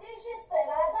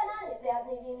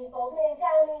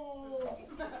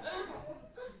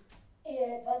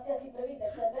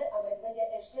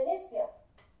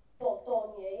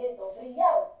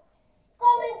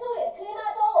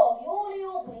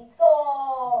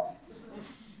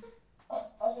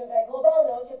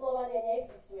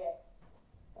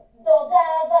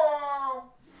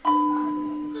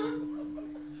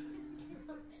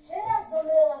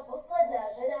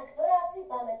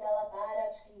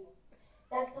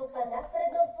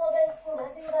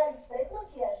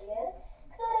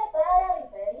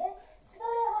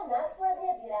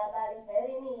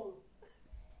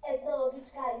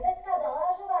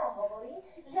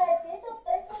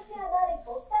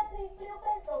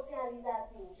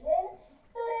situáciu žien,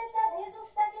 ktoré sa dnes už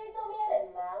v takejto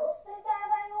miere málo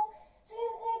stretávajú, čím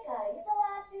vzniká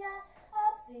izolácia a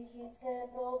psychické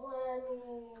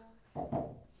problémy.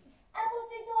 Ako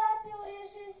situáciu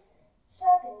riešiť,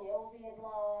 však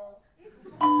neuviedla.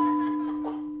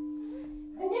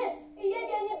 Dnes je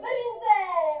deň brinze!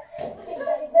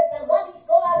 Pýtali sme sa mladých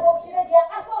Slovákov, či vedia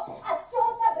ako a z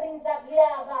čoho sa brinza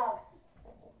vyrába.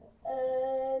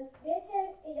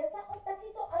 Viete, ja sa o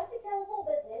takýto artikel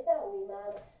vôbec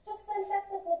nezaujímam. Čo chcem, tak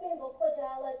to kúpim v obchode,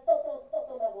 ale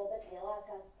toto ma vôbec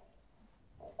neláka.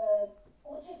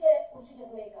 Určite z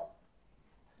mlieka.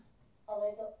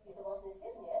 Ale je to vlastne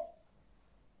syr, nie?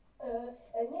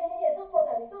 Nie, zo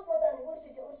smotany,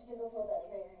 určite zo smotany,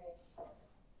 hej.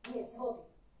 Nie, z vody.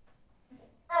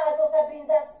 A ako sa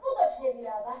brinza skutočne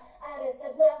vyrába a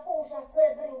recept na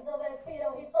úžasné brinzové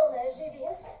pyrohy plné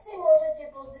živín si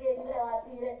môžete pozrieť v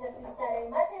relácii Recepty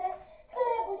starej matere,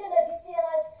 ktoré budeme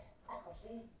vysielať ako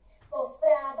vždy po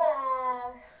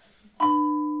správach.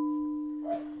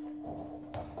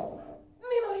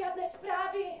 Mimoriadne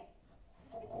správy!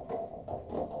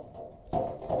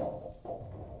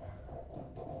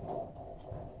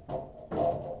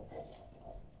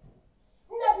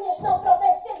 Na dnešnom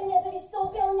proteste dnes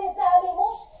vystúpil neznámy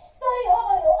muž, ktorý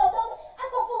hovoril o tom,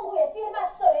 ako funguje firma,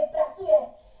 v ktorej pracuje.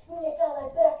 Nekalé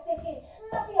praktiky,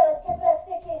 mafiánske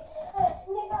praktiky,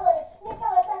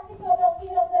 nekalé praktiky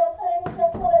obrovských rozmerov, ktoré ničia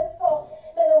Slovensko.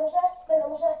 Meno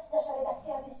muža, naša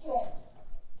redakcia zisťuje.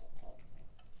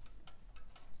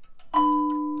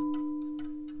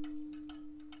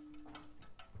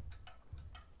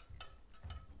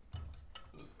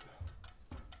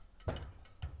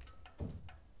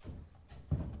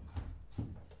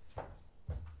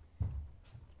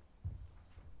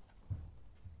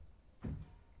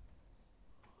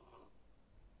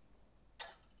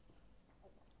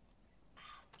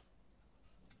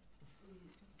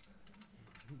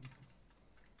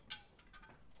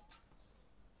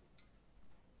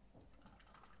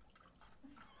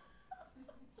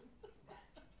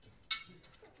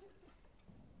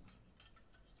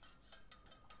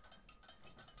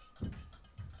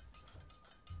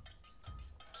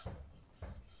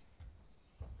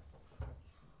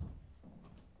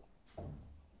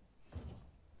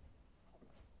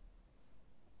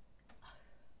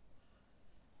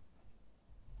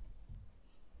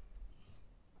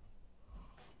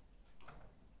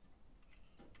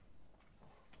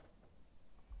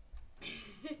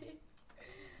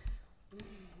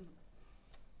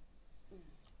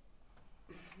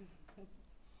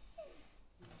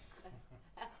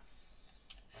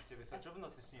 Tebe sa čo v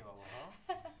noci snívalo, ha?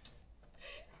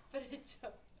 Prečo?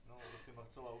 No, lebo si ma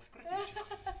chcela uškrtiť.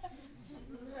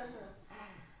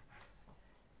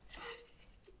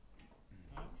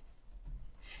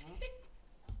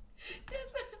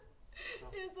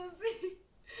 Ja som si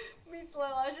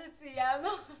myslela, že si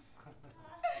Jano.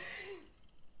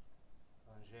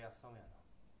 Lenže ja som Jano.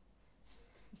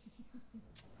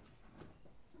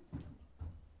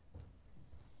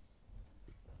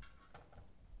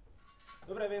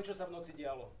 Dobre, viem, čo sa v noci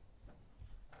dialo.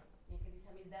 Niekedy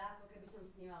sa mi zdá, ako keby som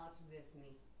snívala cudzie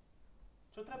sny.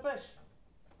 Čo trepeš?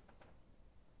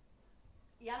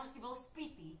 Jano si bol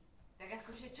spitý. Tak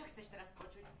akože, čo chceš teraz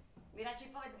počuť? Mi radšej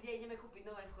povedz, kde ideme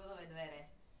kúpiť nové vchodové dvere.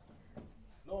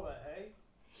 Nové, hej?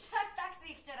 Však tak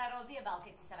si ich včera rozjebal,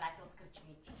 keď si sa vrátil z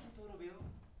krčmy. Čo som to robil?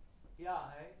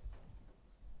 Ja, hej?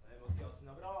 Neviem, odkiaľ si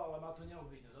nabrala, ale ma to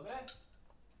neobvíde, dobre?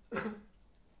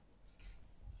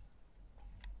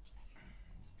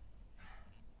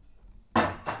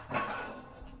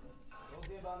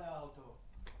 Rozjebané auto.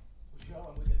 Už ja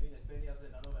vám budem vyňať peniaze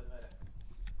na nové dvere.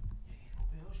 Nech ich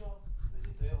kúpi Jožo, veď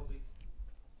je to jeho byt.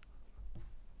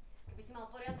 Keby si mal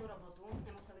poriadnu robotu,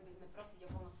 nemuseli by sme prosiť o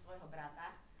pomoc svojho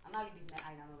brata a mali by sme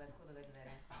aj na nové vchodové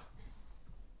dvere.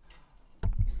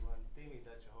 Len ty mi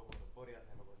daj, čo hovor o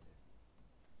poriadnej robote.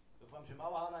 Dúfam, že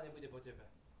malá Hanna nebude po tebe.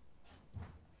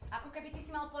 Ako keby ty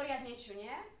si mal poriadnejšiu,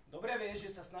 nie? Dobre vieš,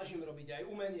 že sa snažím robiť aj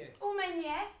umenie.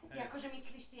 Umenie? Ty Hej. akože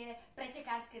myslíš tie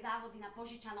pretekárske závody na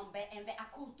požičanom BMW a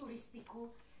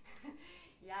kulturistiku?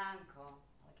 Janko,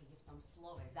 ale keď je v tom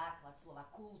slove základ slova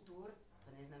kultúr,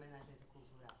 to neznamená, že je to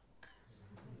kultúra.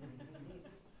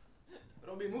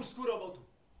 Robím mužskú robotu.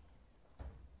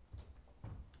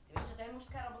 Ty vieš, čo to je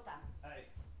mužská robota?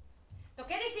 Hej. To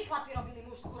kedysi chlapi robili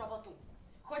mužskú robotu.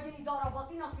 Chodili do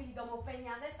roboty, nosili domov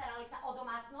peniaze, starali sa o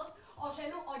domácnosť, o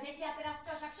ženu, o deti a teraz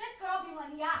čo? Však všetko robím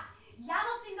len ja. Ja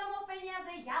nosím domov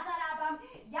peniaze, ja zarábam,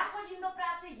 ja chodím do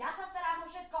práce, ja sa starám o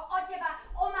všetko, o teba,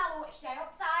 o malú, ešte aj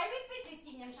o psa, aj vypiť si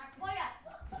stihnem, však v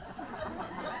poriadku.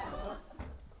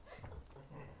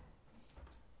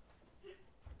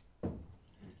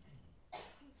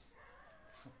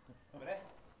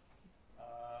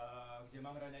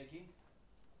 mám raňajky?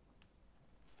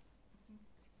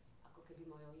 Ako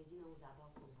keby mojou jedinou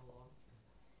zábavkou bolo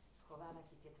schovávať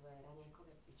ti tie tvoje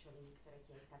raňajkové pičoviny, ktoré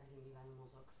ti aj tak vymývajú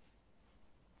mozog.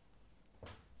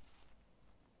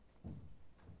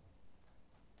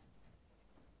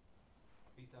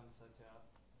 Pýtam sa ťa,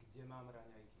 kde mám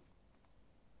raňajky?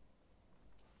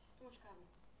 Tu máš kávu.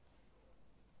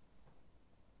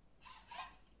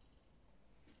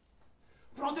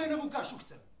 Proteínovú kašu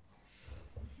chcem!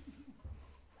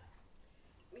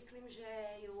 Myslím, že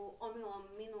ju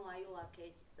omylom minula Jula,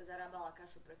 keď zarábala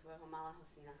kašu pre svojho malého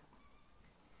syna.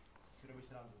 Si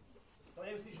robíš srandu. To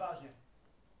nemyslíš vážne.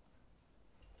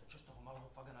 To čo z toho malého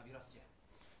fagana vyrastie?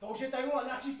 To už je tá Jula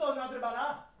načisto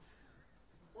nadrbaná?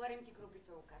 Uvarím ti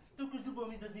krupicovú kašu. Toľko zubov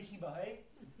mi zase nechýba, hej?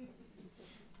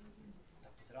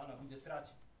 Tak ti z rána bude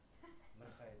srať.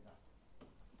 Mrcha jedna.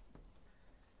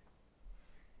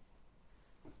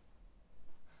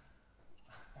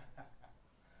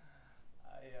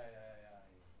 Aj.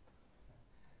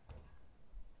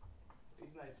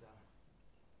 Priznaj sa.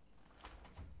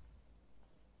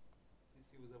 Ty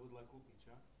si ju zabudla kúpiť,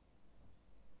 čo?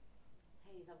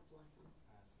 Hej, zabudla som. Ja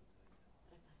som to vedel.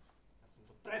 Prepáč. Ja som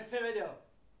to presne vedel.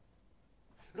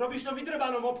 Robíš na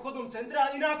vytrbanom obchodnom centre a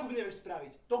ani nákup nevieš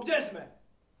spraviť. To kde sme?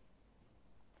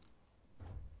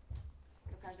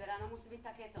 To každé ráno musí byť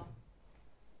takéto.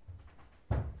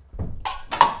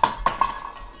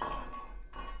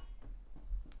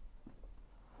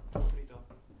 Pozri to.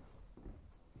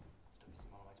 To by si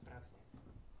mal mať prax, nie?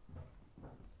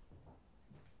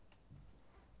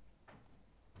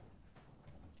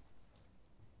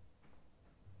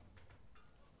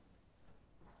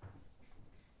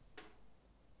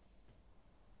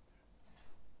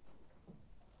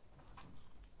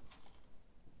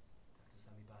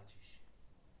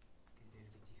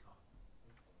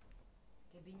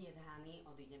 Keby nie Hany,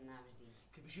 odídem navždy.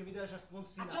 Kebyže mi dáš aspoň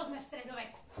syna. A čo sme v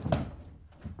stredoveku?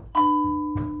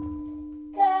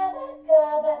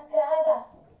 Káva.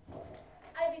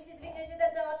 Aj vy si zvyknete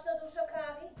dať na očno dušo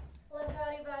kávy?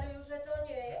 Lekári varujú, že to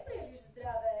nie je príliš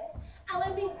zdravé. Ale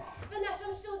my v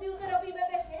našom štúdiu to robíme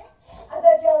bežne. A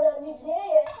zatiaľ nám nič nie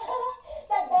je.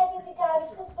 Tak dajte si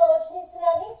kávičku spoločne s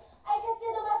nami, aj keď ste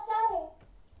doma sami.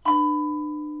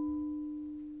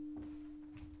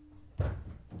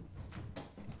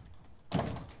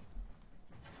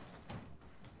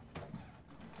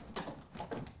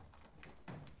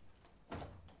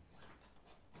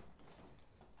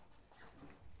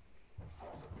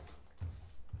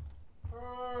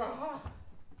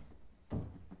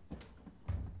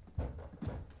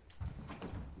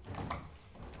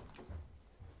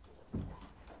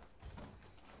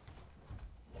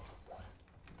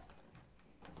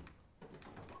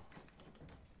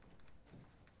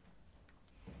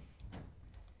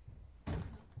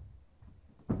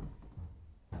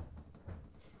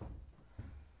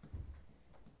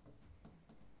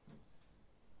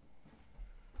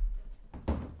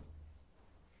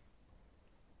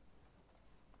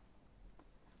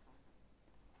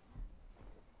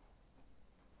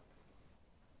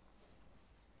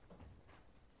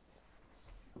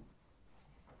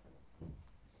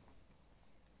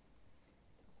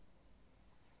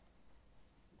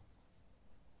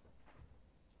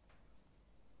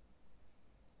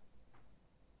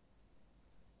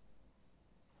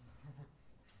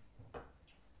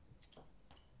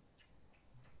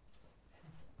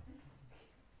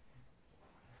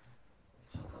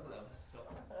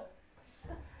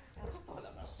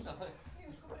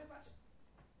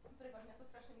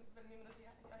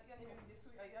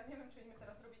 Ja neviem, čo ideme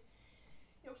teraz robiť.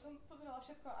 Ja už som pozerala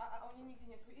všetko a oni nikdy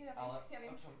nie sú. Ja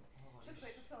viem, všetko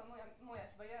je to celé moja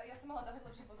chyba. Ja som mala dávať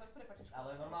lepší pozor, prepáč.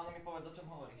 Ale normálne mi povedz, o čom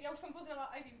hovoríš. Ja už som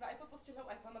pozerala aj v izbe, aj pod posteľou,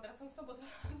 aj pod madracom som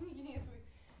pozerala, nikdy nie sú.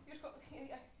 Jožko,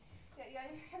 ja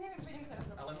neviem, čo ideme teraz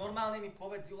robiť. Ale normálne mi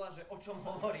povedz, Jula, že o čom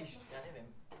hovoríš. Ja neviem.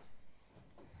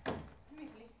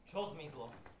 Zmizli. Čo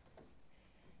zmizlo?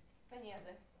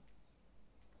 Peniaze.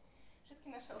 Všetky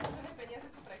naše odložené peniaze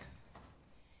sú preč.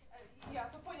 Ja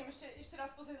to pôjdem ešte raz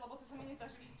pozrieť, lebo to sa mi nezdá,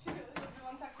 že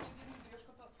len tak nezmizli,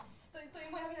 Jožko. To je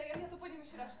moja vina, ja to pôjdem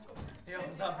ešte raz všetko. Ja ho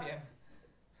zabijem.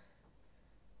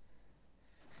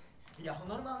 Ja ho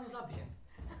normálne zabijem.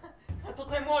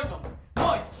 Toto je môj dom.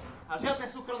 Môj! A žiadne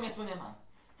súkromie tu nemám.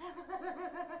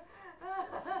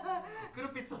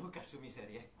 Krupicovú kašu mi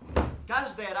žerie.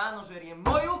 Každé ráno žerie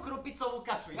moju krupicovú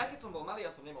kašu. Ja keď som bol malý,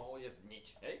 ja som nemohol jesť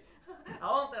nič, hej? A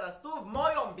on teraz tu v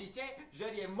mojom byte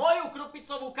žerie moju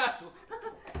krupicovú kašu.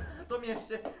 To mi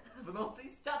ešte v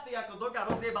noci sťatý ako doga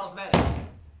rozjebal dvere.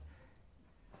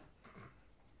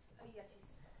 Ja ti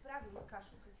spravím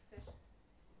kašu, keď chceš.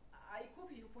 Aj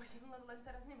kúpiť ju pôjdem, len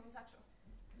teraz nemám za čo.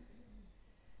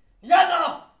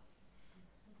 Jano!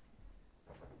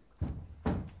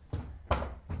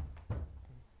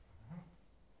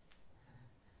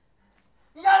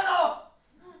 Jano!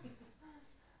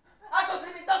 Ako si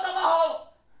mi toto mohol?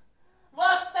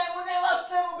 Vlastnému,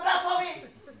 nevlastnému bratovi!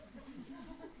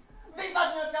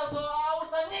 Vypadni odtiaľto a už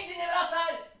sa nikdy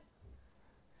nevracaj!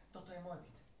 Toto je môj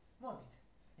byt. Môj byt.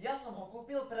 Ja som ho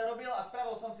kúpil, prerobil a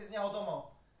spravil som si z neho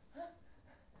domov.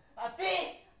 A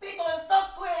ty to len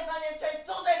sockuješ na niečej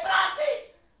cudzej práci!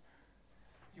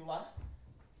 Jula?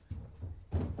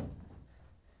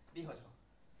 Vyhoď ho.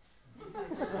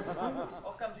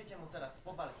 Okamžite mu teraz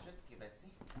pobali všetky veci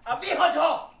a vyhoď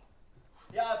ho!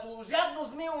 Ja tu žiadnu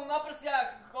zmilu na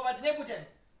prsiach chovať nebudem.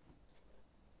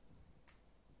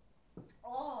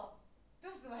 Tu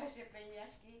sú vaše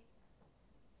peniažky.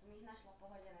 Som ich našla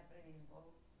pohodené pred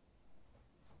izbou.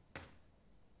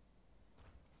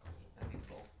 Pred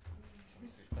izbou? Čo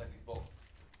myslíš pred izbou?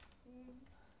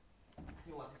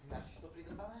 Jula, ty si načisto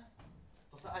pridrbaná?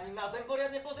 To sa ani na zem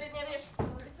poriadne pozrieť nevieš?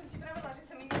 Veď som ti pravila, že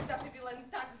sa mi nezdá, že by len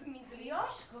tak zmizli.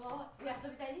 Jožko, ja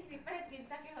som ťa nikdy predtým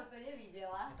takéhoto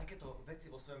nevidela. Ja takéto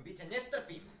veci vo svojom byte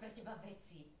nestrpím. Pre teba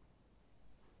veci.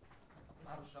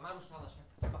 Maruša, ale však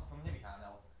teba som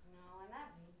nevyháňal. No len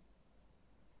aby.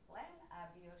 Len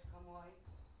aby, Jožko môj.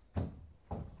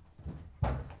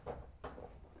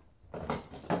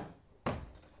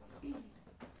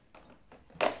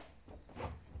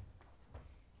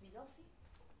 Videl si?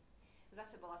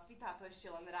 Zase bola spitá, to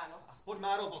ešte len ráno. Aspoň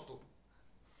má robotu.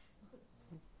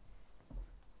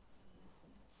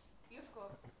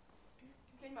 Jožko,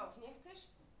 keď ma už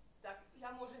nechceš, tak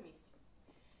ja môžem ísť.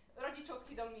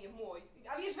 Rodičovský dom je môj.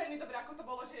 A vieš veľmi dobre, ako to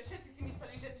bolo, že všetci si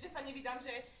mysleli, že sa nevydám,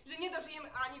 že nedožijem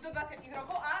ani do 20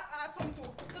 rokov a som tu.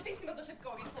 To ty si ma do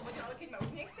všetkoho vyslobodil, ale keď ma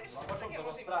už nechceš, No, tak ja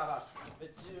môžem rozprávaš?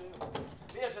 Veď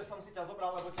vieš, že som si ťa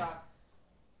zobral,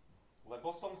 lebo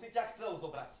som si ťa chcel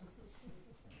zobrať.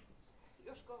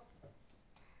 Jožko,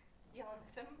 ja len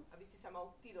chcem, aby si sa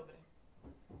mal ty dobre.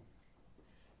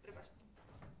 Prepáč.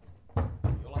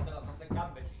 Jola, teraz zase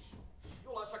kam bežíš?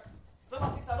 Jola, však chcela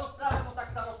si sa rozprávať, no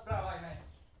tak sa rozprávajme.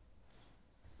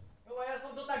 Jola, ja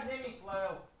som to tak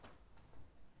nemyslel.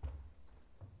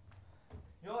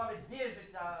 Jola, veď vieš,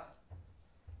 že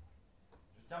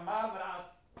ťa mám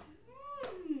rád.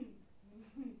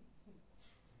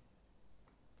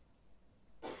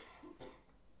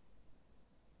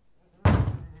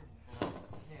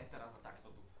 Nie, teraz a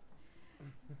takto tu.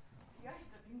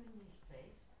 Jožko, ty ma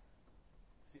nechceš?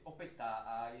 Si opäť tá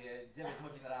a je 9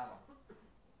 hodín ráno.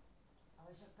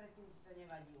 Ale však predtým ti to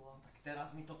nevadilo. Tak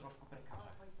teraz mi to trošku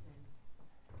prekáža. Poď sem.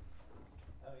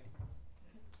 Hej.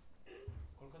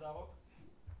 Koľko dávok?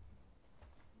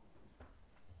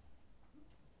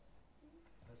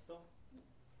 200?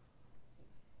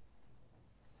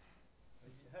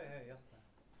 Hej, jasné.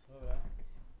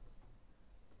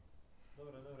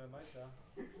 Dobre, maj sa.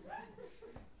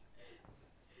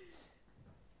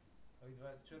 A vy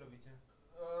dva, čo robíte?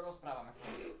 Rozprávame sa.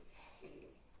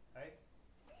 Hej?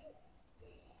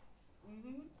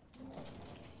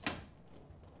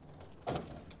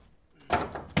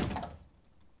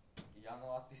 Jano,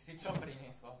 a ty si čo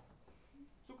priniesol?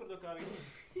 Cukor do kávy.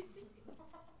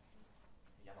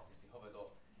 Jano, ty si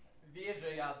hovedo. Vieš,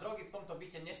 že ja drogy v tomto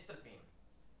byte nestrpím.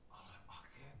 Ale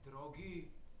aké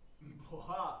drogy?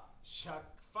 Boha, však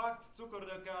fakt cukor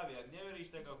do kávy, ak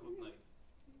neveríš, tak ochutnaj.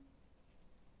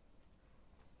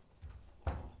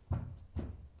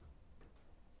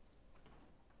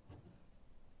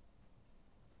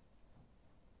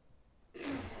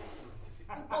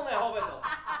 Úplné hovedo.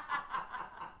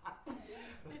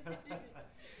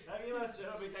 Tak nemáš čo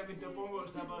robiť, tak mi to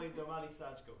pomôž zabaliť do malých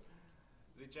sáčkov.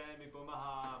 Zvyčajne mi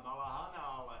pomáha malá Hana,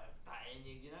 ale tá je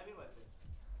niekde na výlete.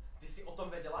 Ty si o tom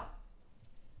vedela?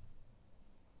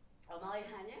 O malej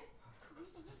Hane?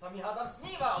 To sa mi hádam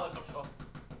sníva, alebo čo?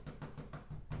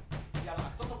 Jano,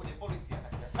 ak toto bude polícia,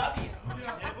 tak ťa zabijem.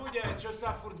 Nebude, čo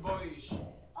sa furt bojíš?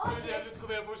 Ľudia,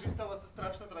 ľudkovia boží, stala sa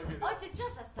strašná tragédia. Otec, čo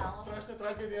sa stalo? Strašná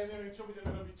tragédia, neviem, čo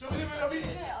budeme robiť. Čo budeme robiť?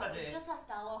 Čo sa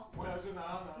stalo? Moja žena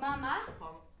Anna. Mama?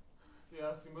 Je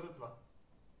asi mŕtva.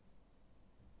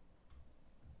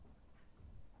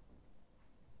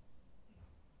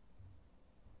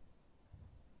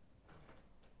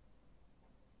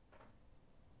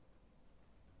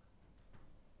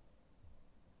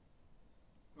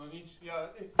 No nič,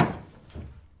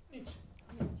 nič.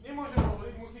 Nemôžem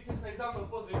hovoriť, musíte sa aj za mnou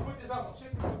pozrieť. Poďte za mnou,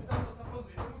 všetci poďte za mnou sa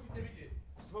pozrieť, to musíte vidieť.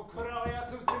 Svokor, ale ja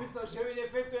som si myslel, že vy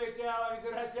nefetujete, ale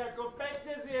vyzeráte ako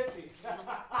pekne zjety. No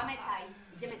sa spamätaj,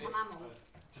 ideme za mamou.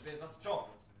 Čo to je zas čo?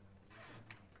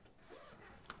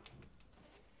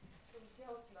 Som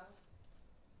tehotná.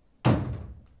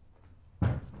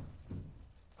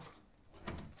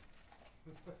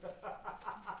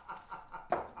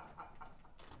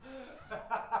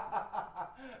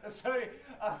 Sorry,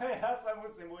 ale ja sa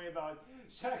musím ujebať.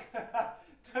 Však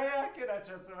to je aké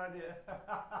načasovanie.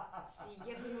 Si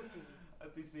jebnutý.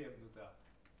 A ty si jebnutá.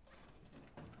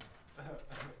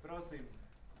 Prosím.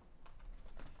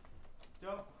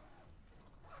 Čo?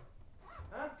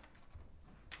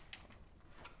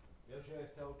 Jožo je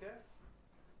v telke?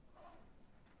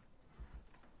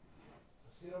 To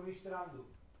si robíš srandu.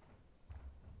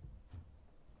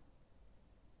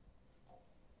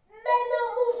 Meno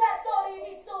muža, ktorý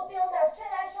vystúpil na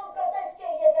včerajšom proteste,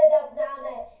 je teda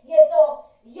známe. Je to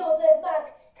Jozef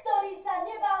Mak, ktorý sa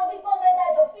nebál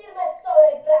vypovedať o firme, v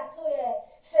ktorej pracuje.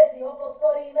 Všetci ho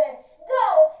podporíme. Go!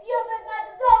 Jozef Mak,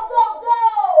 go, go, go!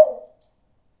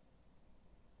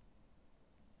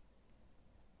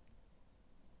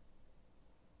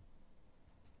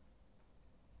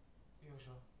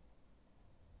 Jožo,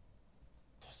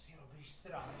 to si robíš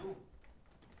srandu?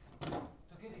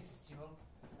 To kedy si stihol?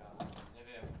 Ja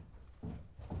neviem.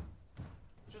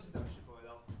 Čo si tam ešte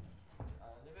povedal?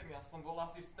 Neviem, ja som bol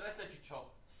asi v strese, či čo?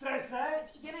 V strese?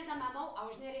 Veď ideme za mamou a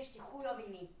už neriešte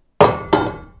chujoviny.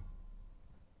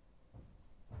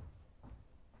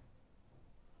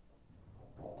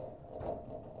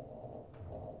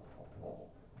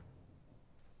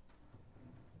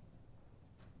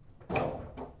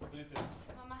 Pozrite.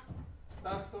 Mama.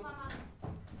 Takto. Mama.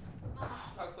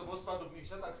 Takto vo svadobných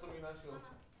šatách som ich našiel.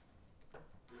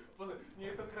 Pozri, nie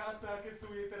je to krásne, aké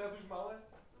sú jej teraz už malé?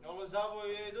 Ale závoj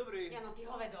je dobrý. Jano, ty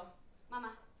hovedo.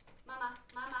 Mama. Ona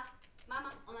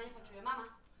nepočuje. Mama,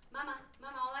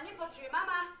 ona nepočuje.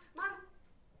 Mama.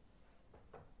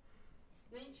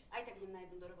 No nič, aj tak idem na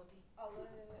jednu do roboty. Ale...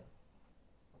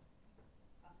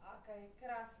 aká je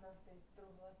krásna v tej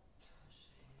truhle.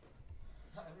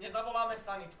 Nezavoláme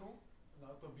sanitku?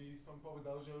 Na to by som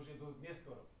povedal, že už je dosť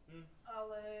neskoro.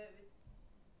 Ale...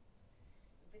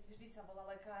 veď vždy sa volá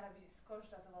lekár, aby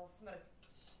skonštatoval smrť.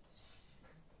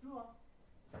 No a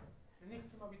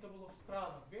nechcem, aby to bolo v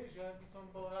správach, vieš, že by som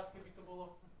bol rád, keby to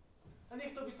bolo... A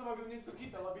nechcel by som, aby niekto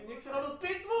chytal, aby niekto robil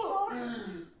pitvu!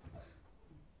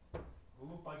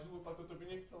 Hlúpač, toto by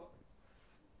nechcela.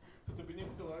 Toto by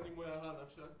nechcela ani moja Hána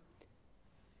však.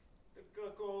 Tak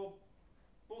ako...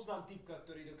 poznám typka,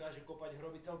 ktorý dokáže kopať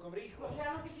hroby celkom rýchlo. Bože,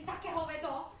 Jano, ty si také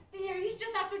hovedo. Ty nevíš,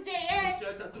 čo sa tu deje. Ešte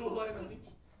aj tá truhla je na nič.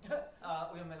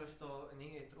 A ujameroš, to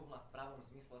nie je truhla v pravom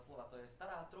zmysle slova, to je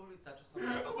stará truhlica, čo som...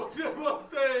 Bože,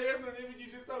 to je jedno,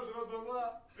 nevidíš, že sa už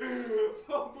rozhodla?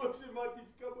 Bože,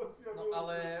 matička, Bože. No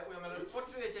ale ujameroš,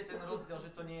 počujete ten rozdiel,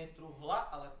 že to nie je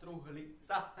truhla, ale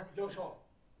truhlica. Jožo,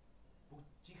 buď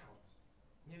ticho.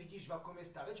 Nevidíš, v akom je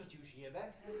stave, čo ti už jebe?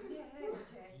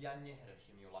 Nehrešte. Ja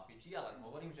nehreším ju lapiči, ale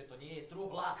hovorím, že to nie je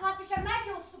truhla. Chlapi, však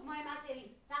majte odstup mojej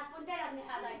materi. Sa aspoň teraz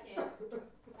nehádajte.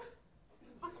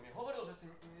 Som jej hovoril, že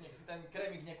nech si ten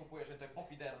krémik nekupuje, že to je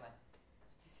pofiderné.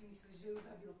 Ty si myslíš, že ju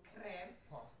zabil krém?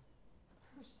 No.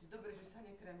 Ešte dobre, že sa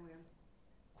nekrémujem.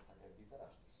 No tak aj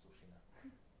vyzeráš, ty sušina.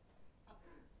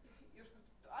 Jožko,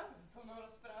 to ako sa so mnou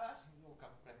rozprávaš? Ľuka,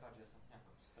 prepáč, že som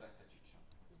nejako v strese, či čo.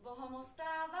 S Bohom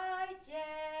ostávajte.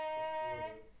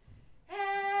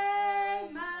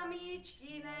 Hej,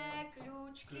 mamičkine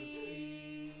kľúčky,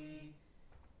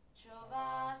 čo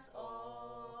vás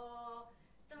otvarali.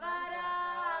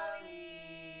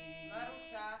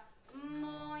 Maruša.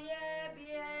 Moje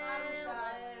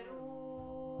biele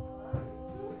rúčky.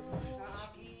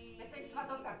 Veď to je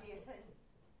svadobná pieseň.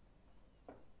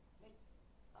 Veď,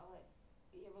 ale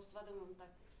je vo svadobnom,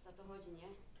 tak sa to hodí,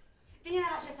 nie? Ty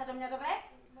nenávažaj sa do mňa, dobre?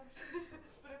 Maruša,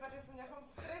 prepáč, že som v nejakom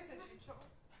strese, či čo?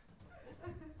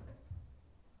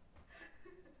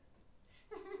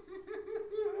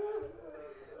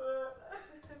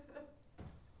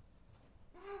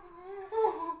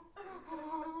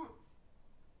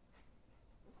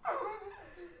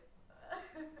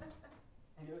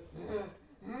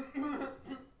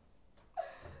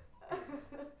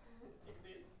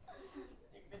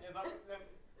 Nikdy nezabudnem.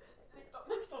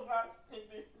 Nikto z nás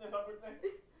nikdy nezabudne.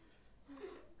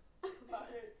 Na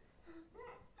jej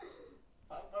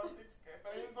fantastické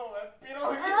princové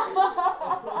pyrohy.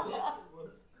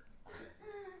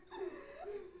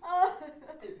 A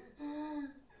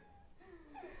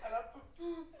na tú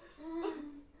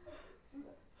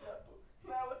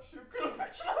najlepšiu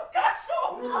krvečnú kašu.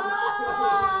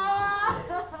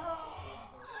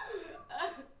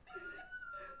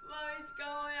 Mamička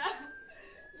moja,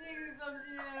 nikdy som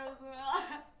ti nerozumela,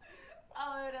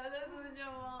 ale rada som ťa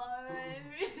mala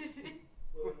veľmi.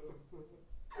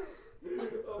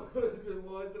 Bože,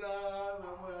 moja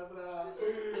drána,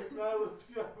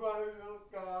 najlepšia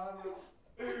manželka, áno.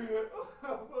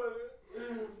 Bože,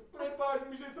 prepáč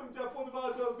mi, že som ťa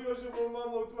podvádzal s Jožovou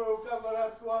mamou, tvojou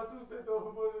kamarátkou a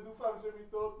susedou, Bože, dúfam, že mi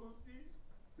to odpustíš.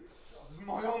 S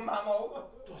mojou mamou?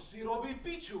 To si robí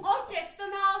piču. Otec, to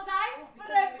naozaj?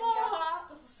 Pre Boha!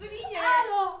 To sú svine!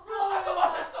 Áno! No, ako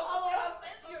máš to teraz?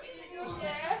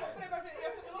 Nie, prepáč, ja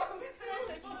som v nejakom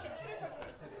strese, či čo?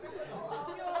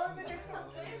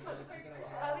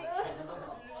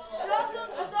 Čo tu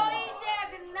stojíte,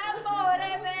 jak na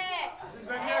pohrebe?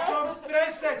 Sme v nejakom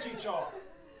strese, či čo?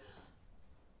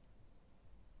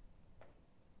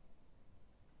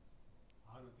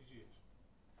 Áno, ty žiješ.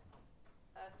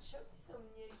 A čo by som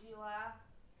nežila,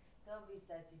 to by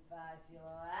sa ti páčilo,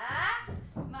 á?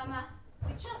 Mama,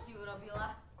 ty čo si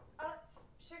urobila? Ale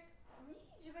však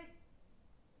nič, veď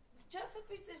v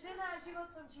časopise Žena a život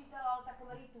som čítala o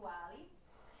takom rituáli,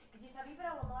 kde sa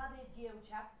vybralo mladé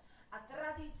dievča a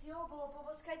tradíciou bolo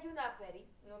poboskať ju na pery.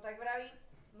 No tak vraví,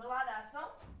 mladá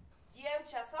som,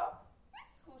 dievča som,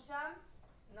 skúšam,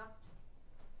 no.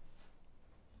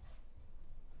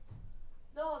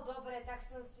 No dobre, tak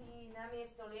som si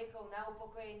namiesto liekov na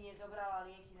upokojenie zobrala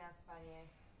lieky na spanie.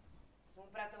 Som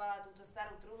upratovala túto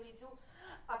starú truhlicu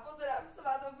a pozerám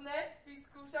svadobné,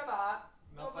 vyskúšam a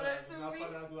dobre sú mi. Na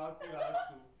parádu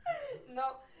akurát sú.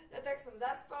 No, tak som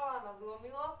zaspala, ma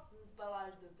zlomilo, som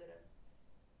spala až doteraz.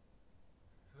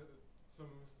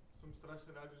 Som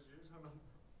strašne rád, že žiješ, Hanna.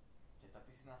 Teta,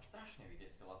 ty si nás strašne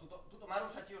vydesila. Tuto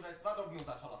Maruša ti už aj svadobnú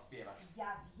začala spievať.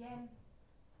 Ja viem,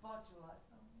 počula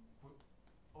som.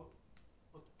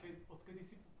 Odkedy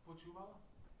si počúvala?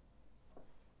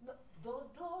 No, dosť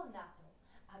dlho na to,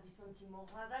 aby som ti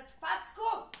mohla dať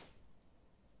facku!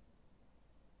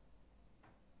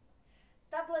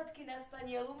 Tabletky na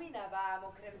spanie Lumina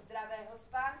vám okrem zdravého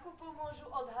spánku pomôžu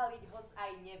odhaliť hoc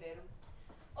aj neveru.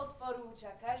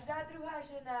 Odporúča každá druhá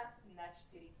žena na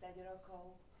 40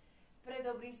 rokov. Pre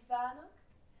dobrý spánok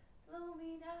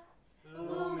Lumina,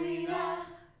 Lumina.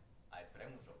 Aj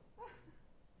pre mužov.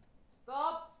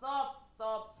 Stop.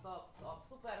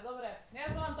 Super, dobre. Ja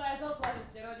som vám to aj zopla, že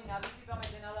ste rodina. Vysypame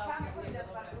tie nadávky. Kam chodí za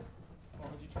facku?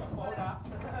 Pohodička, pohoda.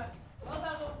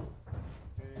 Dozadu.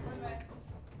 Poďme.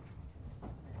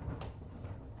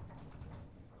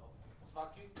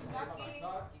 Svaky?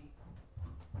 Svaky.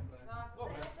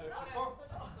 Dobre, to je všetko?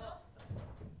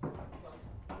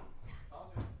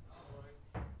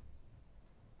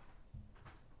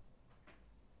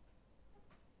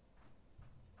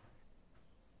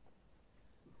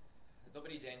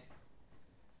 Dobrý deň.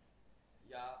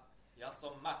 Ja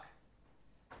som Mak.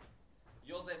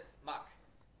 Jozef Mak.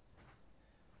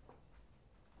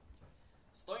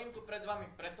 Stojím tu pred vami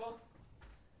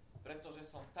pretože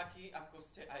som taký, ako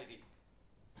ste aj vy.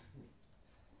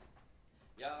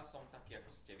 Ja som taký,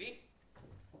 ako ste vy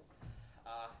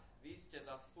a vy ste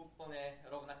zas úplne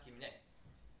rovnakí mne.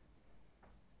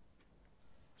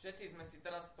 Všetci sme si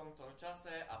teraz v tomto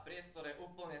čase a priestore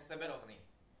úplne seberovní.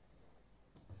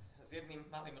 S jedným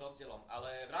malým rozdielom,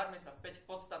 ale vráťme sa späť k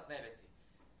podstatnej veci.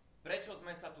 Prečo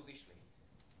sme sa tu zišli?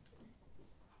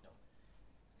 No,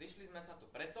 zišli sme sa tu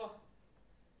preto,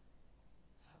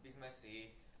 aby sme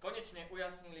si konečne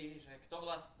ujasnili, že kto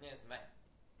vlastne sme.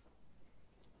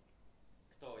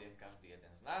 Kto je každý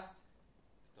jeden z nás,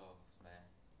 kto sme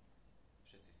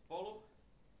všetci spolu,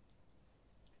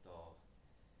 kto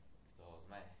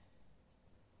sme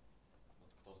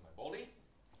boli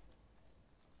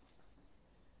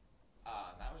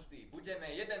a navždy budeme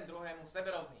jeden druhému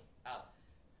seberovní. Áno,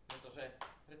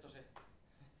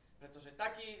 pretože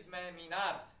taký sme my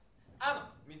národ.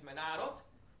 Áno, my sme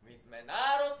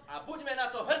národ a buďme na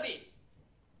to hrdí.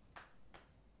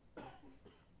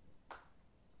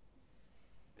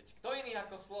 Veď kto iný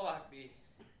ako Slovák by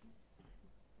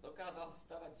dokázal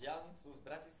stavať diaľnicu z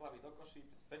Bratislavy do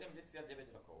Košíc 79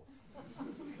 rokov.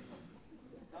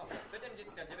 Naozaj,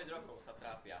 79 rokov sa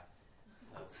trápia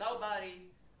stavbári,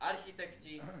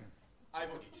 architekti, aj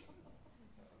vodiči.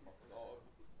 No,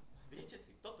 viete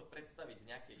si toto predstaviť v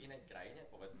nejakej inej krajine,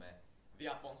 povedzme v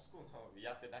Japonsku? No,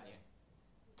 ja teda nie.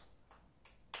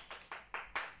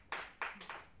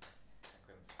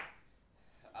 Ďakujem.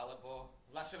 Alebo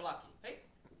naše vlaky, hej?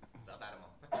 Zadarmo.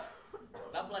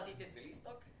 Zaplatíte si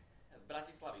lístok z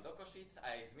Bratislavy do Košíc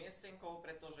aj s miestenkou,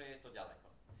 pretože je to ďaleko.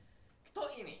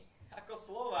 Kto iný ako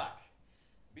Slovák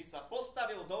by sa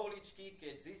postavil do uličky,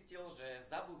 keď zistil, že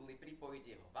zabudli pripojiť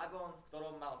jeho vagón, v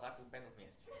ktorom mal zakúpenú v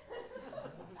mieste.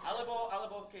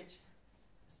 Alebo keď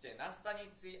ste na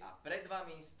stanici a pred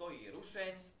vami stojí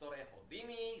rušeň, z ktorého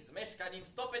dymí s meškaním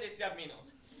 150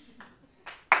 minút.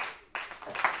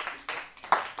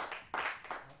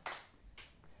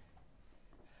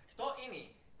 Kto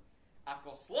iný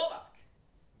ako Slovák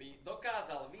by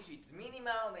dokázal vyžiť z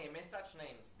minimálnej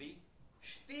mesačnej mzdy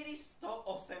 480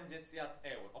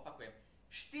 eur. Opakujem,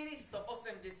 480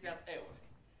 eur.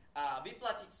 A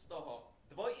vyplatiť z toho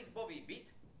dvojizbový byt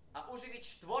a uživiť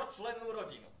 4-člennú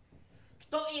rodinu.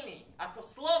 Kto iný ako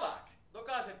Slovák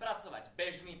dokáže pracovať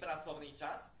bežný pracovný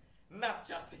čas,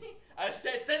 nadčasy a ešte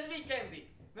aj cez víkendy?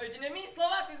 No jedine my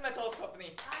Slováci sme toho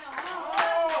schopní.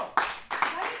 Áno.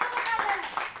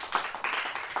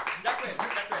 Ďakujem.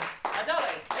 A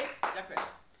ďalej, hej, ďakujem.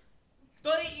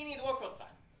 Ktorý iný dôchodca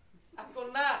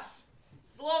ako náš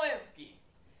slovenský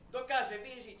dokáže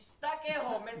vyžiť z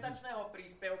takého mesačného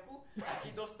príspevku,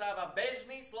 aký dostáva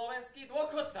bežný slovenský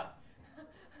dôchodca?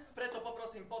 Preto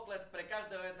poprosím potlesk pre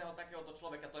každého jedného takéhoto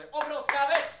človeka. To je obrovská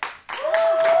vec!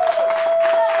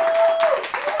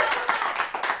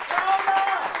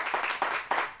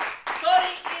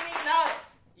 Ktorý iný národ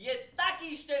je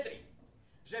taký štedrý,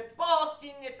 že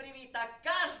pohostinne privíta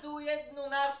každú jednu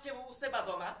návštevu u seba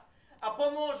doma a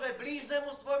pomôže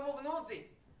blížnemu svojmu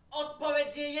vnúci?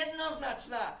 Odpoveď je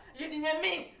jednoznačná. Jedine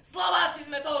my, Slováci,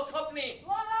 sme toho schopní.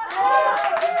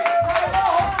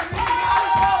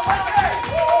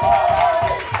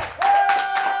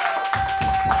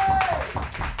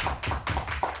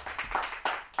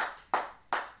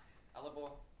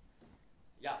 Alebo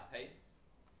ja, hej?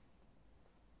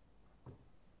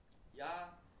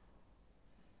 Ja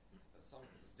som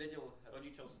zdedil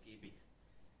rodičovský byt.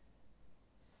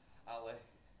 Ale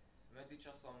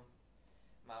medzičasom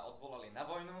ma odvolali na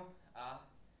vojnu a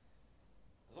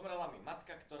zomrela mi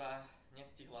matka, ktorá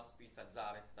nestihla spísať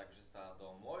závet, takže sa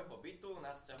do môjho bytu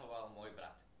nasťahoval môj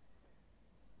brat.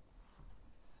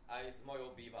 Aj s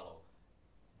mojou bývalou.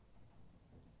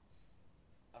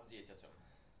 A s dieťaťom.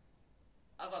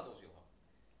 A zadlžil ho.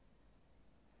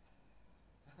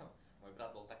 Môj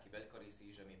brat bol taký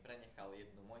veľkorysý, že mi prenechal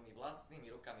jednu mojimi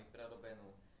vlastnými rukami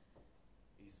prerobenú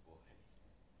izbu. Hej.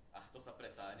 A to sa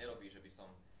predsa nerobí, že by som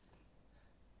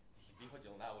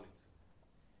vyhodil na ulicu.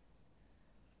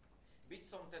 Byt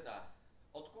som teda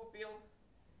odkúpil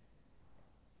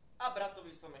a bratovi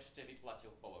som ešte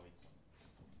vyplatil polovicu.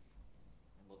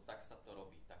 Lebo tak sa to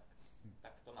robí,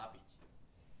 tak to má byť.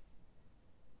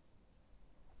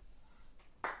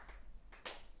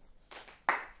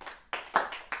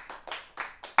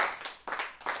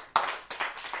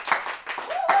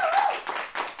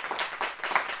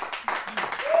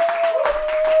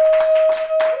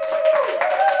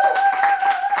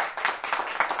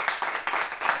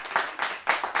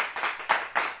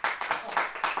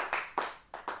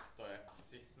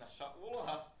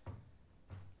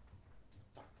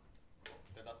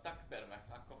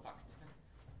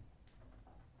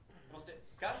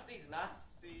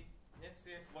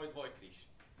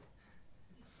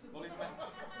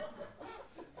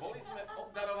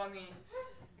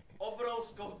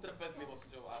 Obrovskou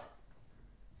trpezlivosťou a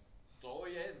to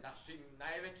je našim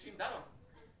najväčším darom.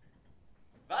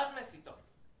 Vážme si to.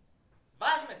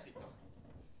 Vážme si to.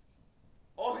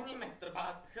 Ohnime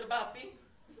chrbáty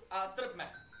a trpme.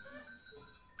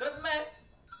 Trpme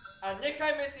a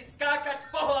nechajme si skákať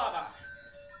po hlavách.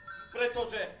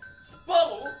 Pretože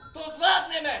spolu to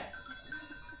zvládneme.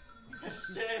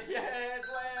 Ešte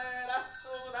jedle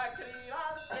rastú na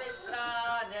krývanskej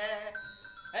strane.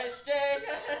 Ešte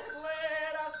jedle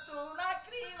rastú na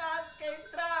krývanskej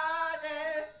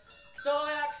strane. Kto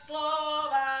jak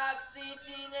Slovák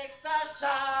cíti, nech sa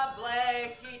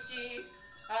šable chytí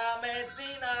a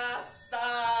medzi nás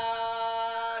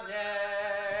stáne.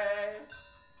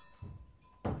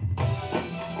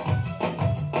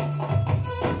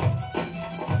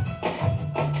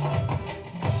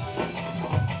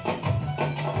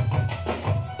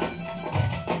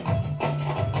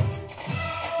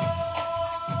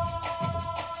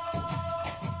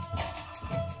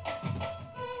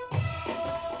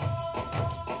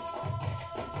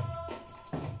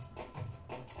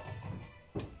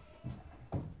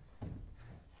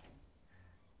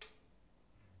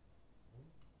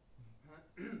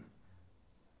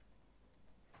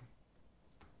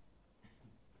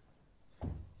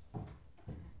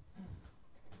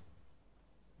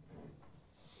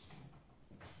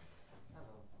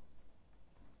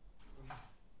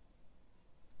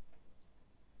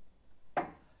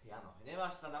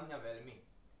 Nemáš sa na mňa veľmi.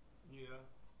 Nie,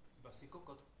 iba si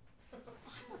kokot.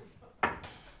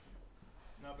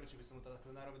 No a prečo by som mu to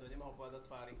takto narobido nemohol povedať do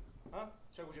tvári? Ha?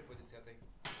 Však už je po 10.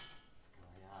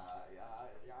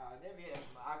 Ja neviem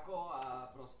ako a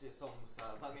proste som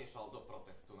sa zamiešal do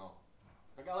protestu, no.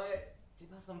 Tak ale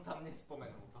teba som tam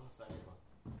nespomenul, toho sa nebo.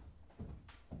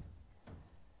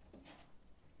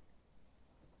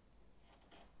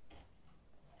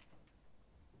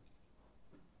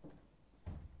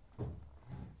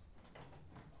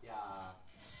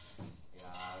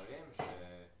 Ja viem,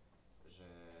 že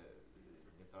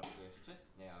nepracuješ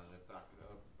čestne a že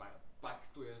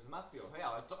paktuješ s mafiou, hej,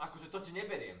 ale to, akože to ti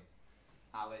neberiem.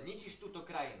 Ale ničíš túto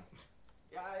krajinu.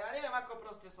 Ja neviem, ako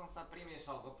proste som sa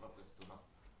primiešal do protestu, no.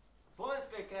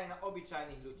 Slovensko je krajina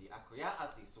obyčajných ľudí, ako ja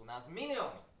a ty, sú nás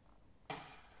milióny.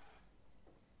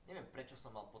 Neviem, prečo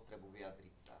som mal potrebu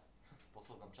vyjadriť sa. V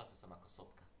poslednom čase som ako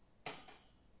sopka.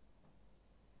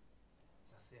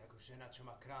 Zase ako žena, čo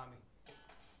má krámy.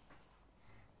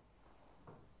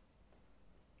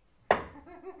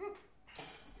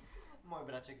 Môj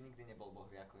braček nikdy nebol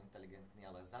bohvie ako inteligentný,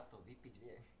 ale za to vypiť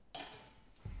vie.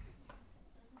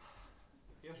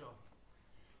 Jožo,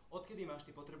 odkedy máš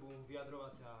ty potrebu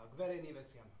vyjadrovať sa k verejným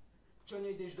veciam? Čo,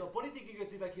 nejdeš do politiky, keď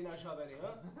si taký nažavený,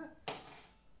 ha?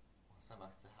 On sa ma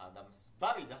chce, hádam,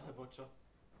 zbaviť, alebo čo?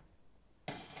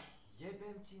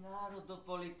 Jebem ti národ do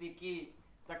politiky.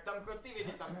 Tak tam chod ty,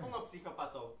 viete, tam plno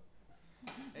psychopatov.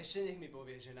 Ešte nech mi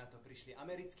povie, že na to prišli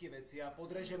americkí vedci a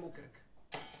podreže mu krk.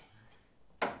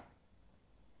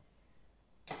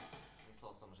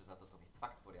 Myslel som, že za toto mi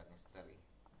fakt poriadne strelí.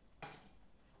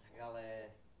 Tak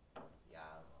ale...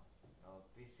 ja, no,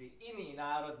 ty si iný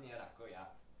národniar ako ja.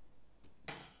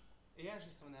 Ja, že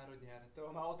som národniar,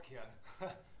 toho má odkiaľ.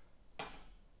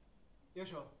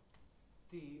 Jožo,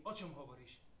 ty o čom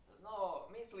hovoríš? No,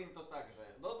 myslím to tak,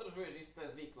 že dodržuješ isté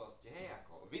zvyklosti, hej,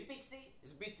 ako vypiť si,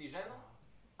 zbiť si ženu,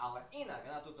 ale inak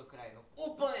na túto krajinu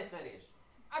úplne serieš.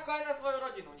 Ako aj na svoju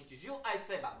rodinu, ničíš ju aj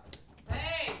seba.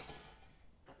 Hej!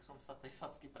 Tak som sa tej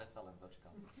facky predsa len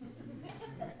dočkal.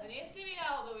 To nie ste vy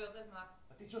náhodou, Jozef Mak.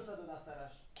 A ty čo sa do nás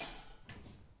staráš?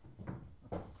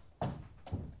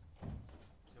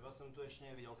 Teba som tu ešte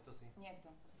nevidel, kto si. Niekto.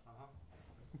 Aha.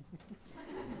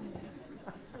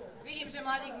 Vidím, že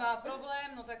mladík má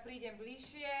problém, no tak prídem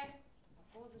bližšie a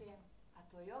pozriem. A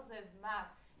to Jozef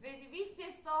Mak. Veď vy ste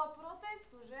z toho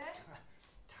protestu, že?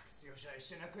 Tak si už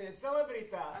ešte nakoniec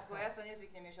celebrita. Ako ja sa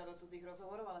nezvyknem miešať do cudzích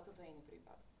rozhovorov, ale toto je iný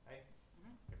prípad. Hej,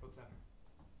 tak poď sem.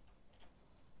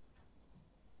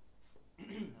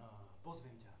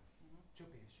 Pozviem ťa. Čo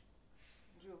piješ?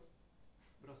 Džús.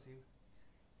 Prosím.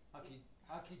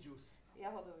 Aký džús?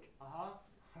 Jahodový. Aha.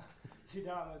 Ti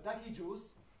dám taký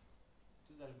džús.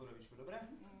 Tu dáš borovičku, dobre?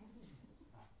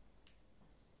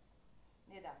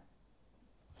 Nedám.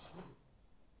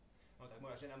 No tak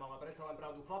moja žena mala predsa len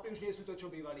pravdu. Chlapi už nie sú to, čo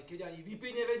bývali. Keď ani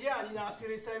vypiť nevedia, ani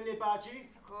násilie sa im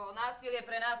nepáči. Ako násilie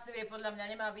pre násilie podľa mňa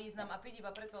nemá význam a piť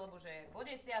iba preto, lebo že je po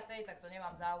 10:00, tak to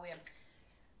nemám záujem.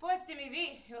 Povedzte mi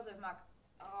vy, Jozef Mak,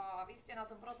 vy ste na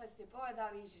tom proteste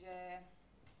povedali,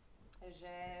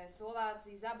 že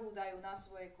Slováci zabúdajú na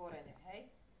svoje korene, hej?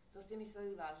 To ste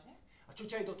mysleli vážne? A čo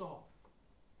ťa je do toho?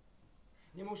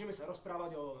 Nemôžeme sa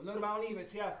rozprávať o normálnych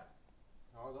veciach?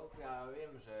 No dobre, ja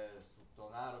viem, že sú to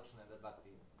náročné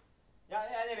debaty. Ja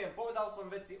neviem, povedal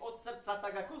som veci od srdca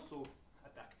tak, ako sú.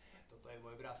 A tak, toto je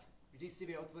môj brat. Vždy si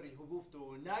vie otvoriť hubu v tú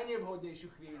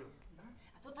najnevhodnejšiu chvíľu.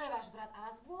 A toto je váš brat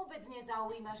a vás vôbec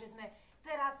nezaujíma, že sme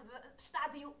teraz v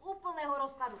štádiu úplného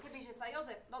rozkladu. Kebyže sa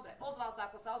Jozef, dobre, ozval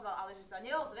sa, ako sa ozval, ale že sa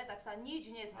neozve, tak sa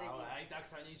nič nezmení. Ale aj tak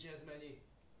sa nič nezmení.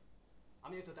 A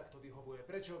mne to takto vyhovuje.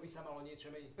 Prečo by sa malo niečo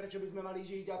meniť? Prečo by sme mali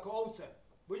žiť ako ovce?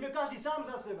 Buďme každý sám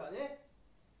za seba, nie?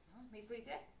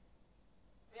 Myslíte?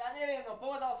 Ja neviem, no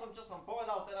povedal som, čo som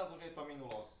povedal, teraz už je to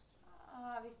minulosť.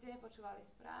 A vy ste nepočúvali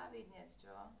správy dnes, čo?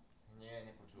 Nie,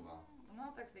 nepočúval.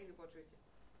 No, tak si ich vypočujte.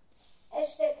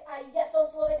 Hashtag aj ja som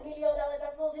človek milión, ale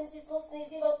zaslúžim si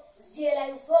slušný život.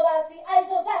 Zdieľajú Slováci aj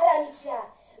zo zahraničia.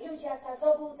 Ľudia sa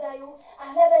zobúdzajú a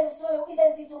hľadajú svoju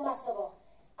identitu masovo.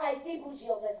 Aj ty buď,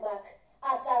 Jozef Mak,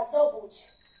 a sa zobuď.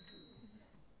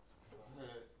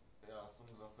 Ja som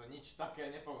zase nič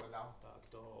také nepovedal. Tak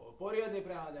to poriadne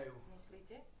prehádajú.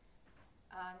 Myslíte?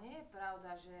 A nie je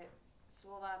pravda, že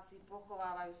Slováci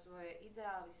pochovávajú svoje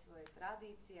ideály, svoje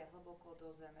tradície hlboko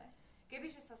do zeme?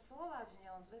 Kebyže sa Slováč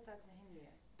neozve, tak zhnie.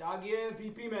 Tak je,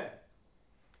 vypíme.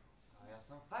 A ja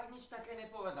som fakt nič také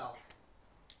nepovedal.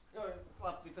 Joj,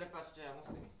 chlapci, prepáčte, ja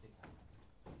musím ísť cikať.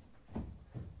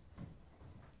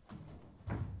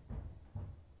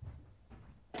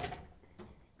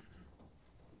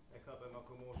 Nechápem,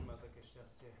 ako môže mať také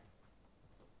šťastie.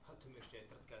 A tu mi ešte aj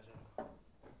trtká žena.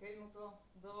 Keď mu to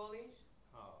dovolíš?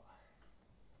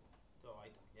 To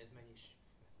aj tak nezmeníš.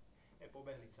 Je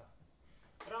pobehlica.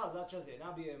 Raz za čas je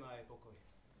nabijem a je pokoj.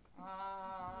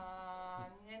 A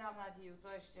nenavnadí ju to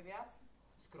ešte viac?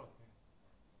 Skrotne.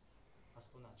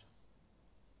 Aspoň na čas.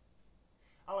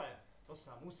 Ale to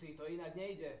sa musí, to inak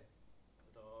nejde.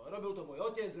 Robil to môj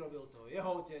otec, robil to jeho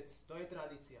otec, to je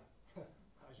tradícia.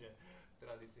 A že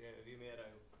tradície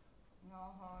vymierajú.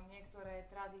 No, niektoré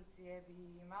tradície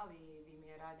by mali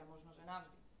vymierať a možno, že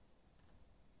navždy.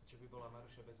 A čo by bola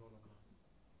Maruša bez monokla?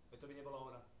 Veď to by nebola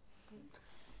ona.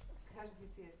 Každý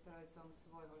si je strojcom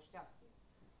svojho šťastia.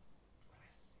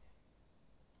 Presne.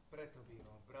 Preto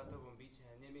bývam v bratovom byte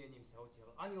a nemienim sa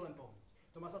odtiaľ ani len pohnúť.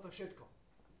 To má za to všetko.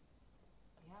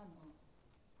 Jano,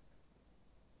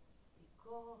 ty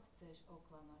koho chceš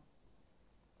oklamať?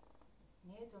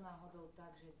 Nie je to náhodou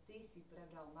tak, že ty si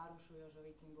prebral Marušu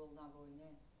Jožovi, kým bol na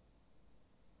vojne?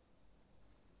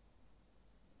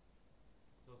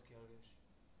 Odkiaľ vieš?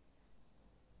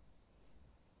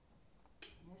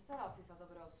 Nestaral si sa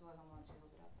dobre o svojho mladšieho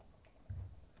brata.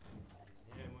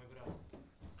 Nie, môj brat.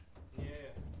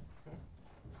 Nie.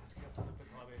 Odkiaľ to do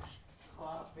pekla vieš?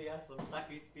 Chlapi, ja som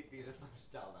taký spitý, že som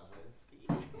šťal na ženský.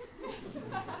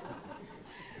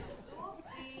 Tu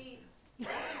si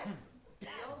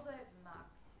Jozef Mak.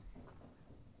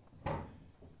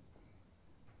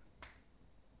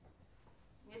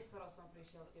 Neskoro som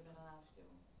prišiel k tebe na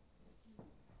návštevu.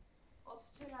 Od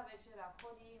včera večera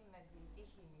chodím medzi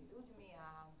tichými ľuďmi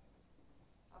a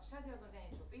všade odo mňa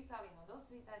niečo pýtali, no do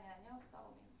svítania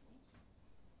neostalo mi už nič.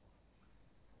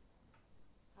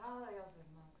 Ale Jozef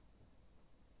Mak,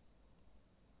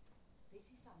 ty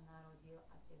si sa narodil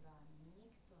a teba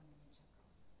nikto nečakal.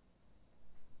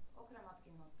 Okrem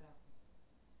matkinho strachu.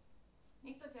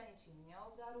 Nikto ťa ničím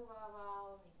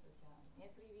neobdarovával, nikto ťa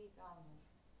neprivítal, nož.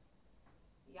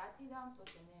 Ja ti dám to,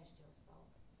 čo mne ešte ostalo.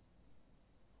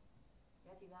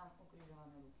 Ja ti dám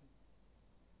ukrižované ruky.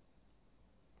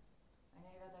 A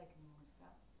nehľadaj k nim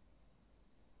ústa.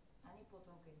 Ani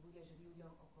potom, keď budeš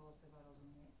ľuďom okolo seba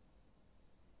rozumieť.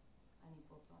 Ani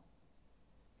potom,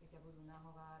 keď ťa budú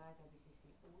nahovárať, aby si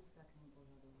ústa k nim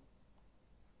požadoval.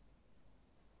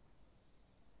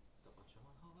 To o čom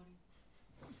on hovorí?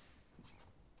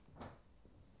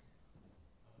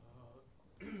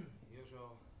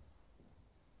 Jožo,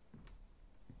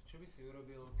 čo by si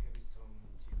urobil, keby som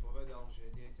ti povedal, že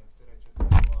dieťa, ktoré čaká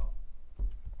bola,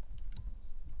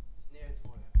 nie je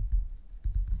tvoje?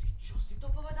 Ty čo si to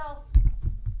povedal?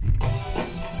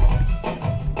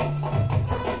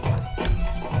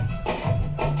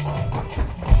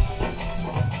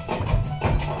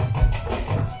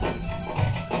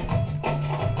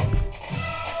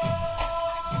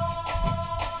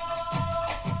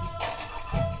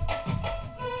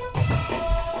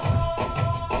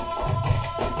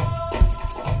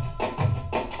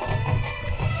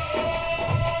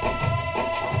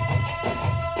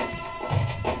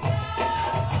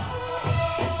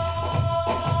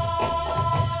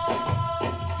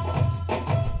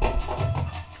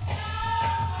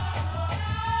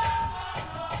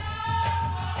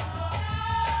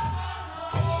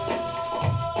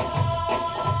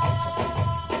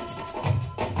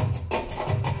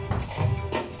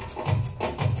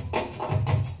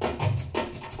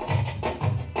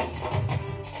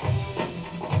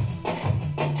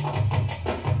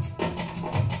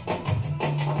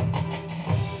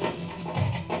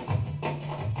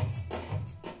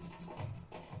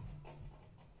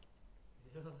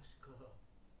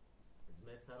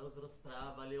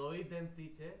 Rozprávali o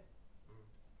identite,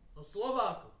 o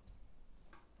Slovákoch.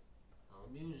 Ale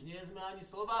my už nie sme ani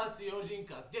Slováci,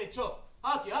 Jožinka. Kde, čo?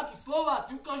 Akí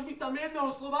Slováci? Ukáž mi tam jedného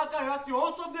Slováka, ja si ho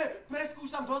osobne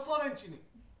preskúšam do slovenčiny.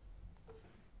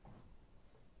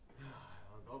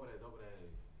 No, dobre.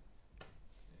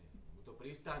 Mu to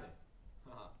pristane.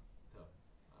 Aha, to.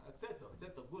 A chce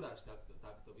to guráš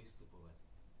takto vystupovať.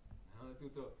 Ale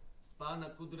túto z pána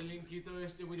Kudrlinky to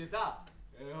ešte bude tá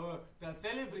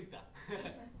celebrita.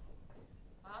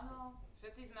 Áno,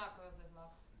 všetci sme ako Jozef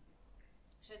Mak.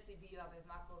 Všetci bývame v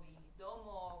makových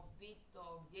domoch,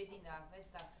 bytoch, dedinách,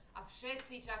 mestách a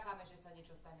všetci čakáme, že sa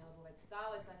niečo stane, lebo veď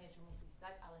stále sa niečo musí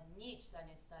stať, ale nič sa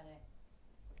nestane.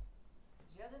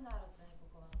 Žiaden národ sa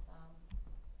nepokoval sám.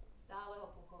 Stále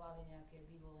ho pokovali nejaké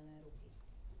vyvolené ruky.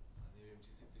 A neviem, či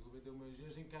si ty uvedomuješ,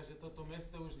 Jožinka, že toto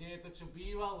mesto už nie je to, čo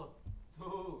bývalo.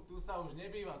 Tu sa už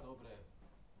nebýva dobre.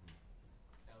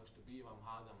 Bývam,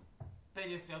 hádam,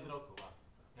 50 rokov a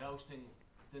ja už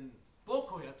ten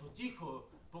pokoj a to ticho,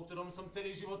 po ktorom som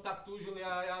celý život tak túžil,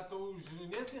 ja to už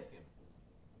nesnesiem.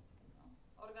 No,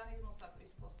 organizmus sa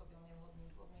prispôsobil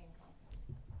nevhodným podmienkam.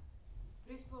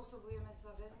 Prispôsobujeme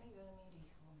sa veľmi, veľmi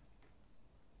rýchlo.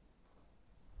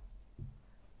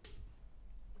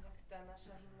 Inak tá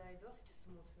naša hymna je dosť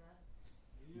smutná.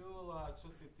 Jula,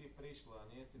 čo si ty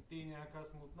prišla? Nie si ty nejaká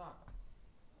smutná?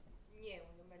 Nie,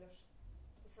 Meľoš.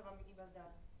 To sa vám iba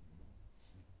zdá.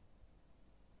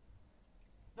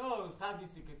 No, sadni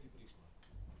si, keď si prišla.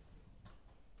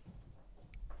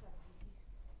 Sadni si.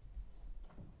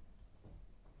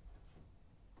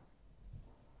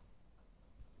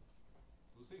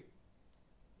 Tu si?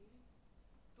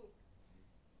 Tu.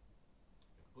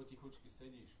 Tak potichučky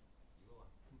sedíš,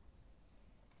 Jula.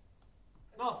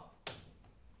 No,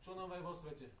 čo nové vo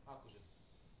svete? Akože?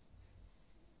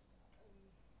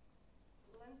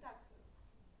 len tak.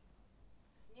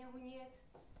 Snehu niet.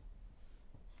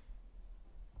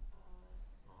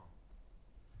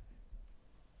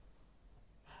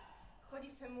 Chodí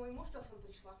sem môj muž, to som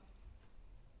prišla.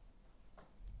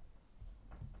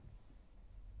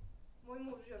 Môj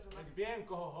muž, Jozef. Tak viem,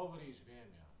 koho hovoríš, viem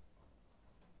ja.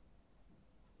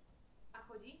 A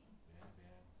chodí?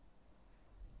 Viem.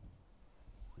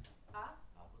 A?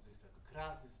 A pozri sa, ako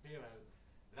krásne spievajú.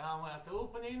 Dráma moja, to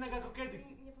úplne inak ako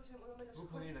kedysi. Nepočujem,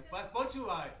 Úplne inak.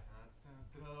 Počúvaj.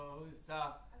 Tatrou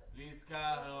sa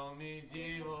blízka hromy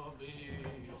divoby.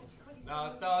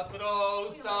 Na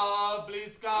Tatrou sa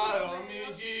blízka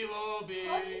hromy divoby.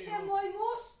 Chodí sem môj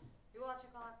muž! Jula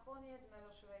čakala koniec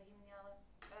Merošovej hymny, ale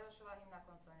Merošová hymna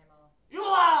konca nemala.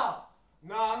 Jula!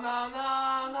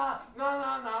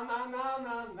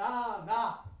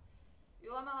 Na.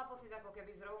 Jula mala pocit, ako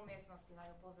keby z rohu miestnosti na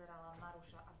ňu pozerala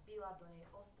Maruša a bila do nej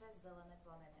ostré zelené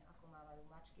plamene, ako mávajú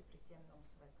mačky pri temnom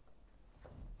svetle.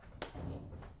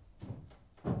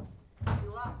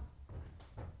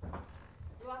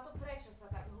 Jula, to prečo sa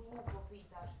tak hlúpo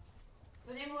pýtaš?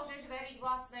 To nemôžeš veriť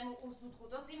vlastnému úsudku,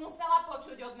 to si musela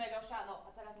počuť od Meroša. No a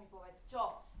teraz mi povedz,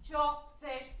 čo? Čo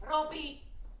chceš robiť?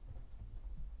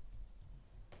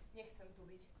 Nechcem tu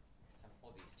byť. Chcem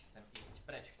odísť, chcem ísť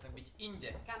preč, chcem byť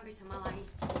inde. Kam by som mala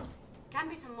ísť? Kam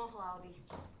by som mohla odísť?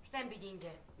 Chcem byť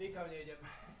inde. Nikam nejdem.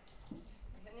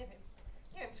 Ja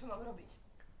neviem, čo mám robiť.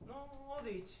 No,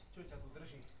 odíď, čo ťa tu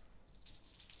drží?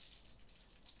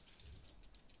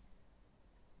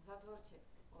 Zatvorte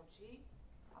oči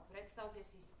a predstavte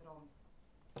si strom.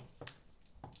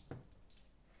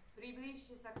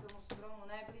 Priblížte sa k tomu stromu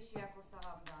najbližšie, ako sa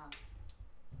vám dá.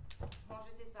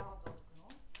 Môžete sa ho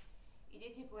dotknúť.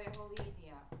 Idete po jeho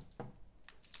líniách.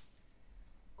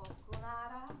 Od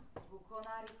konára ku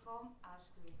konárikom až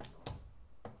k listom.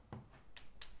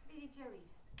 Vidíte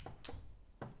list.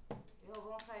 Jeho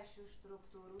vonkajšiu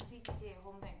štruktúru, cítite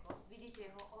jeho mäkkosť,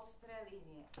 vidíte jeho ostré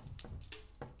línie.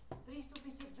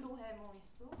 Pristúpite k druhému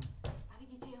listu a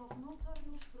vidíte jeho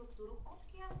vnútornú štruktúru,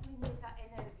 odkiaľ plynie tá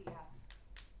energia.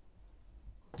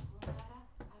 Od konára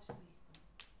až k listom.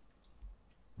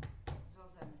 Zo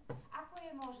zeme. Ako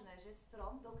je možné, že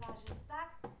strom dokáže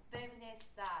tak pevne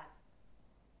stáť?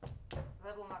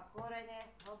 Lebo má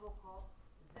korene hlboko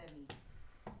v zemi.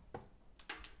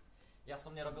 Ja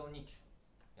som nerobil nič.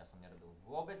 Ja som nerobil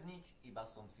vôbec nič, iba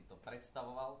som si to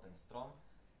predstavoval, ten strom.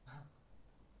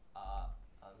 A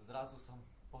zrazu som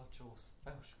počul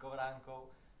spev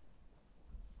škovránkov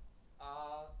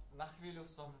a na chvíľu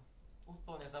som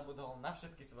úplne zabudol na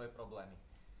všetky svoje problémy.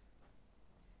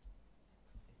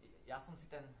 Ja som si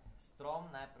ten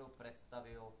strom najprv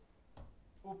predstavil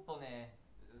úplne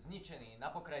zničený,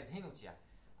 na pokraj zhynutia,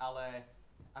 ale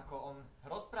ako on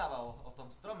rozprával o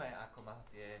tom strome, ako má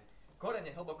tie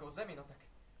korene hlboko v zemi, no tak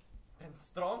ten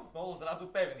strom bol zrazu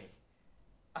pevný.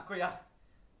 Ako ja.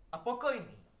 A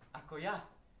pokojný. Ako ja.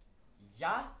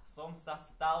 Ja som sa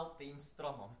stal tým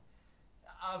stromom.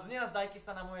 A z nenazdajky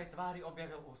sa na mojej tvári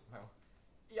objavil úsmev.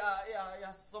 Ja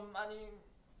som ani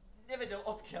nevedel,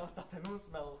 odkiaľ sa ten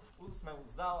úsmev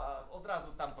vzal a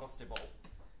odrazu tam proste bol.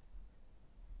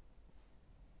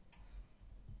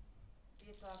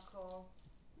 Je to ako...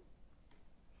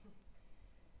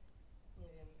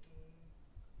 Neviem...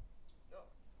 No,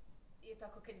 je to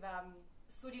ako keď vám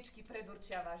súdičky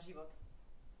predurčia váš život.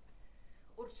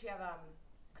 Určia vám,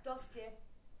 kto ste,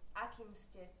 akým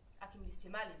by ste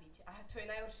mali byť. A čo je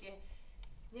najhoršie,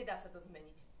 nedá sa to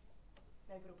zmeniť.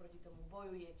 Najprv proti tomu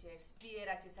bojujete,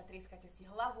 vspierate sa, trieskate si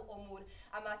hlavu o múr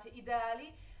a máte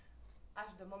ideály,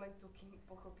 až do momentu, kým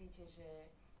pochopíte, že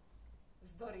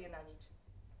vzdor je na nič.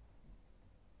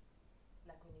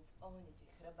 Nakoniec ohnete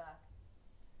chrbát,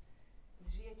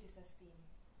 zžijete sa s tým,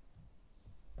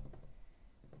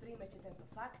 príjmete tento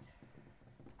fakt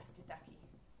a ste takí.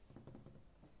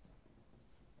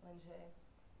 Lenže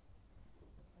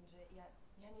ja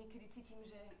niekedy cítim,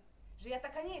 že ja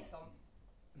taká nie som.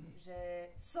 Že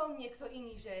som niekto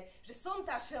iný, že som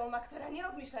tá šelma, ktorá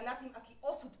nerozmýšľa nad tým, aký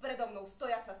osud predo mnou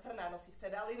stojaca srná nosí v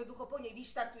sebe, ale jednoducho po nej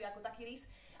vyštartuje ako taký rys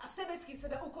a sebecky v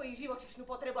sebe ukojí živočíšnu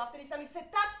potrebu a vtedy sa mi chce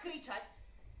tak kričať.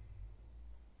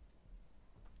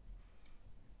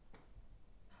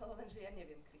 Ale lenže ja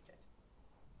neviem kričať.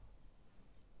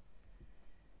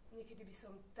 Niekedy by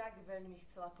som tak veľmi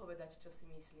chcela povedať, čo si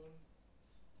myslím.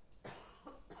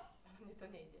 Ale mne to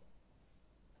nejde.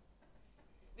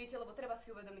 Viete, lebo treba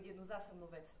si uvedomiť jednu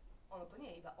zásadnú vec. Ono to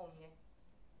nie je iba o mne.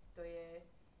 To je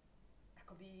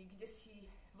akoby kdesi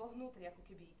vo vnútri,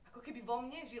 ako keby vo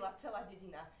mne žila celá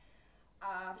dedina.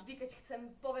 A vždy, keď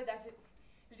chcem povedať,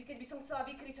 Vždy, keď by som chcela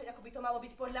vykričať, ako by to malo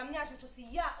byť podľa mňa, že čo si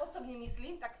ja osobne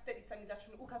myslím, tak vtedy sa mi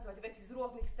začnú ukazovať veci z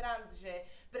rôznych strán, že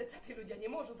predsa tí ľudia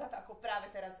nemôžu za to, ako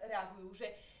práve teraz reagujú, že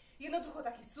jednoducho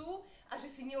takí sú a že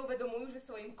si neuvedomujú, že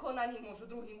svojim konaním môžu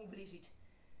druhým ublížiť.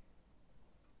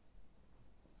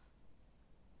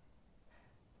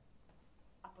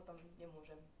 A potom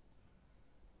nemôžem.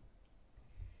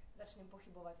 Začnem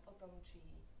pochybovať o tom, či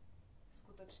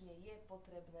skutočne je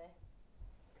potrebné,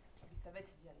 aby sa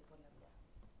veci diali podľa mňa.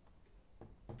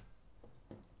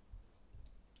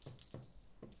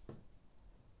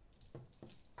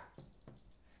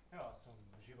 Ja som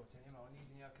v živote nemal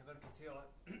nikdy nejaké veľké ciele.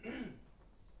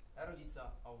 Narodiť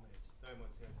sa a umrieť. To je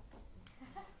môj cieľ.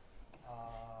 A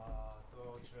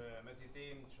to, čo je medzi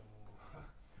tým, čomu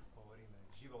hovoríme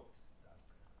život, tak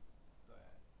to je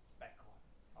peklo.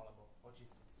 Alebo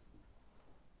očistec.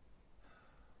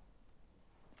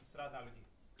 Srad na ľudí.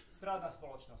 Srad na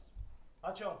spoločnosť.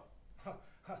 A čo?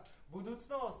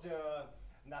 Budúcnosť?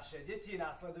 Naše deti,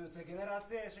 následujúce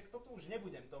generácie? Však to tu už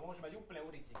nebudem. To môže mať úplne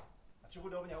uriti. Čo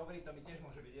budú o mne hovoriť, to mi tiež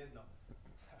môže byť jedno.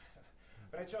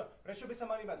 Prečo by sa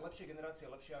mali mať lepšie generácie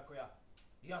lepšie ako ja?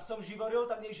 Ja som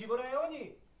živoril, tak nech živoria aj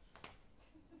oni.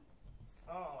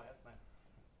 Jasné.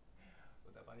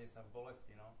 Utápanie sa v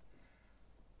bolesti, no.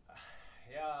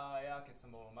 Ja, keď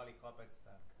som bol malý chlapec,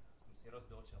 tak som si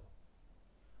rozbil čelo.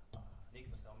 A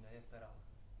nikto sa o mňa nestaral.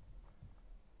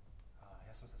 A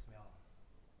ja som sa smial.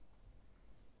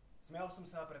 Smial som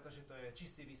sa, pretože to je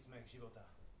čistý výsmech života.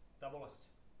 Tá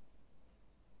bolesť.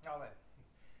 Ale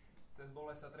cez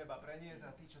bolesť sa treba preniesť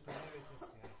a tí, čo to neviete,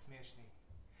 ste smiešní.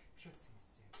 Všetci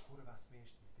ste kurva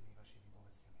smiešní s tými vašimi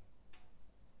bolestiami.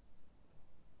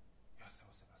 Ja sa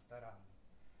o seba starám.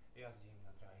 Jazdím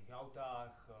na drahých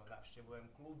autách,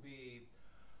 navštevujem kluby.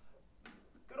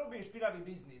 Robím špinavý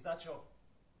biznis. Za čo?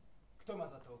 Kto ma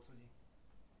za to odsudí?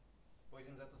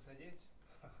 Pôjdem za to sedieť?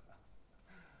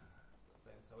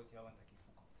 Dostajem sa odtiaľ len taký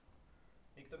fukot.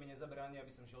 Nikto mi nezabráni, aby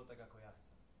som žil tak, ako ja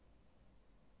chcem.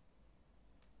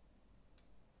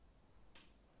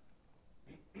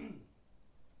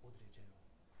 Udrieť ženu.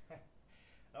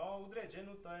 No, udrieť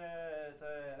ženu to je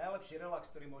najlepší relax,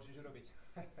 ktorý môžeš robiť.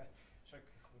 Však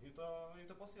ju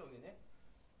to posilní, nie?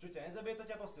 Čo ťa nezabije, to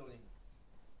ťa posilní.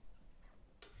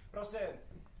 Proste,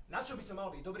 na čo by som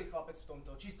mal byť dobrý chlapec v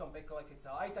tomto čistom pekle, keď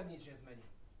sa aj tak nič nezmení?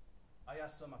 A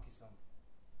ja som, aký som.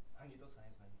 Ani to sa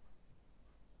nezmení.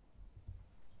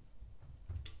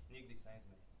 Nikdy sa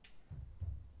nezmení.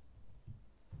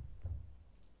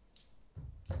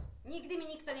 Nikdy mi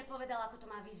nikto nepovedal, ako to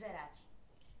má vyzerať.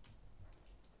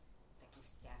 Taký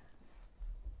vzťah.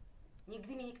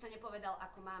 Nikdy mi nikto nepovedal,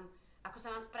 ako sa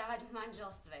mám správať v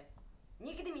manželstve.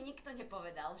 Nikdy mi nikto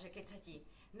nepovedal, že keď sa ti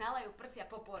nalajú prsia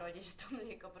po pôrode, že to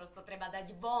mlieko prosto treba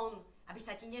dať von, aby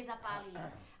sa ti nezapálili,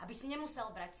 aby si nemusel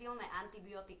brať silné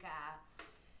antibiotika a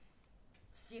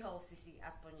stihol si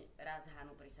aspoň raz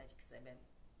Hanu prisať k sebe.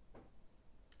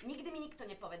 Nikdy mi nikto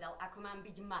nepovedal, ako mám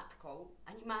byť matkou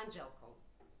ani manželkou.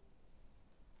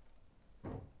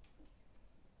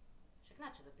 Však na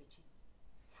čo do piči?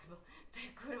 Lebo to je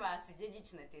kurva asi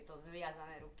dedičné, tieto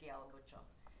zviazané ruky alebo čo.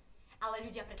 Ale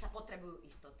ľudia predsa potrebujú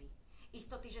istoty.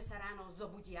 Istoty, že sa ráno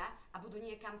zobudia a budú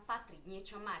niekam patriť,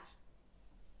 niečo mať.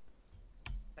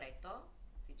 Preto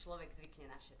si človek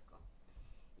zvykne na všetko.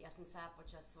 Ja som sa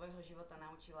počas svojho života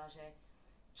naučila, že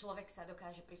človek sa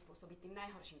dokáže prispôsobiť tým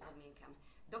najhorším podmienkam.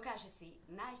 Dokáže si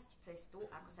nájsť cestu,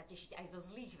 ako sa tešiť aj zo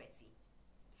zlých vecí.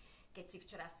 Keď si v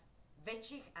čoraz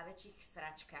väčších a väčších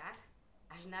sračkách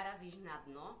až narazíš na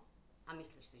dno a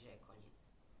myslíš si, že je koniec.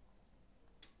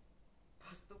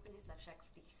 Postupne sa však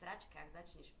v tých sračkách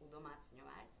začneš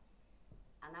udomácňovať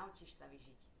a naučíš sa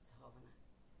vyžiť z hovna.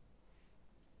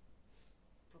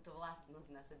 Túto vlastnosť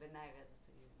na sebe najviac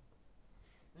oceňujem.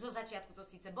 Zo začiatku to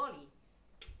síce bolí,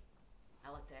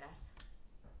 ale teraz,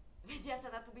 veď ja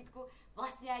sa na tú bitku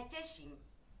vlastne aj teším.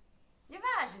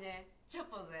 Nevážne, čo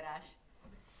pozeráš?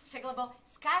 Však lebo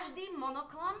s každým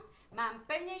monoklom mám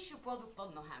pevnejšiu pôdu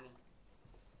pod nohami.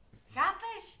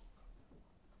 Chápeš?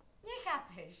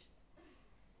 Nechápeš.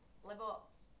 Lebo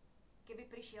keby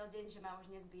prišiel deň, že ma už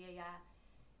nezbije, ja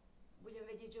budem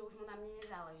vedieť, že už mu na mne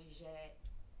nezáleží, že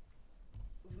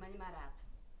už ma nemá rád.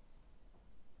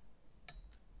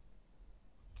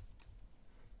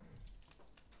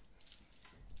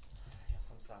 Ja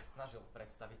som sa snažil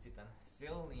predstaviť si ten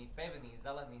silný, pevný,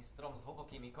 zelený strom s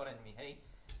hlbokými koreňmi, hej?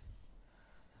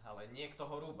 Ale niekto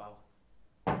ho rúbal.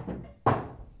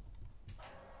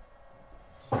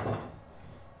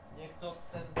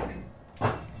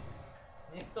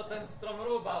 Niekto ten strom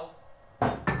rúbal.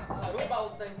 A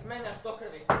rúbal ten kmeň až do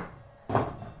krvi.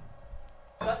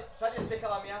 Všade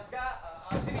stekala miazga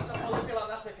a živica sa lepila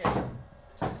na sekeri.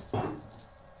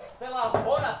 Celá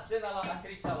hora stenala a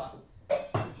kričala.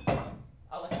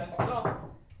 Ale ten strom,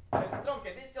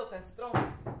 keď zistil ten strom,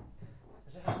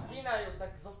 že ho stínajú,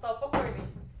 tak zostal pokojný.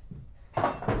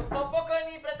 Zostal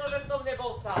pokojný, pretože v tom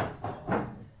nebol sám.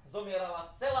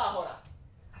 Zomierala celá hora.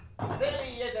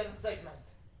 Celý jeden segment.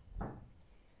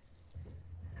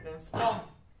 Ten strom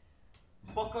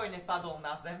pokojne padol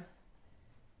na zem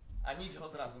a nič ho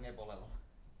zrazu nebolelo.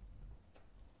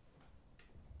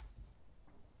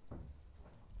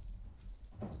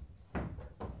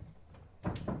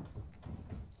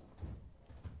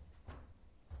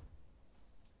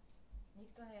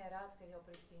 Nikto nie je rád, keď ho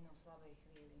pristihnú v slabej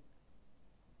chvíli.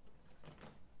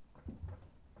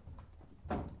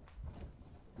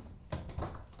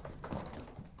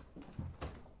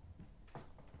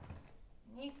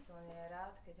 Nikto nie je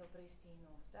rád, keď ho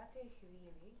pristihnú v takej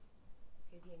chvíli,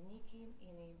 keď je nikým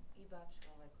iným, iba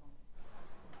človekom.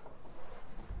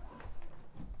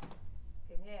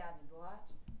 Keď nie je ani boháč,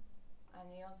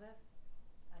 ani Jozef,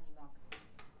 ani Mak.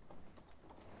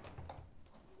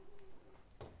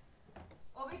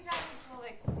 Obyčajný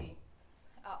človek si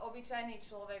a obyčajný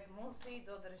človek musí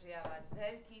dodržiavať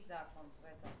veľký zákon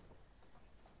sveta.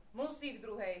 Musí v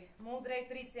druhej múdrej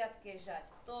 30-ke žať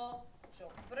to, čo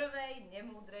v prvej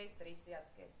nemúdrej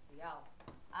 30-ke sial.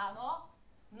 Áno,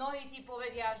 mnohí ti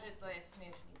povedia, že to je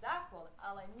smiešný zákon,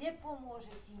 ale nepomôže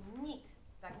ti nik.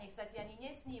 Tak nech sa ti ani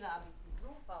nesníva, aby si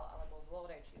zúfal alebo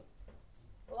zlorečil.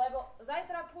 Lebo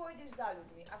zajtra pôjdeš za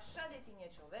ľuďmi a všade ti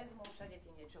niečo vezmú, všade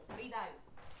ti niečo pridajú.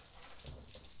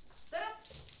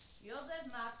 Jozef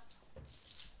Mak.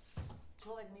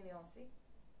 Človek milión si.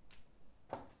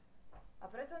 A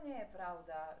preto nie je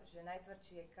pravda, že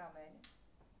najtvrdší je kameň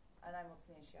a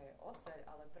najmocnejšia je oceľ,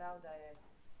 ale pravda je,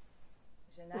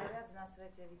 že najviac na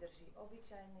svete vydrží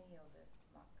obyčajný Jozef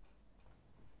Mak.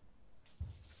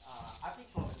 A aký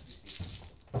človek si ty?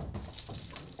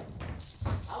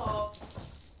 Haló?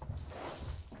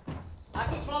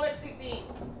 Aký človek si ty?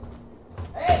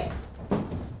 Hej!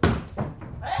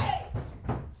 Hej!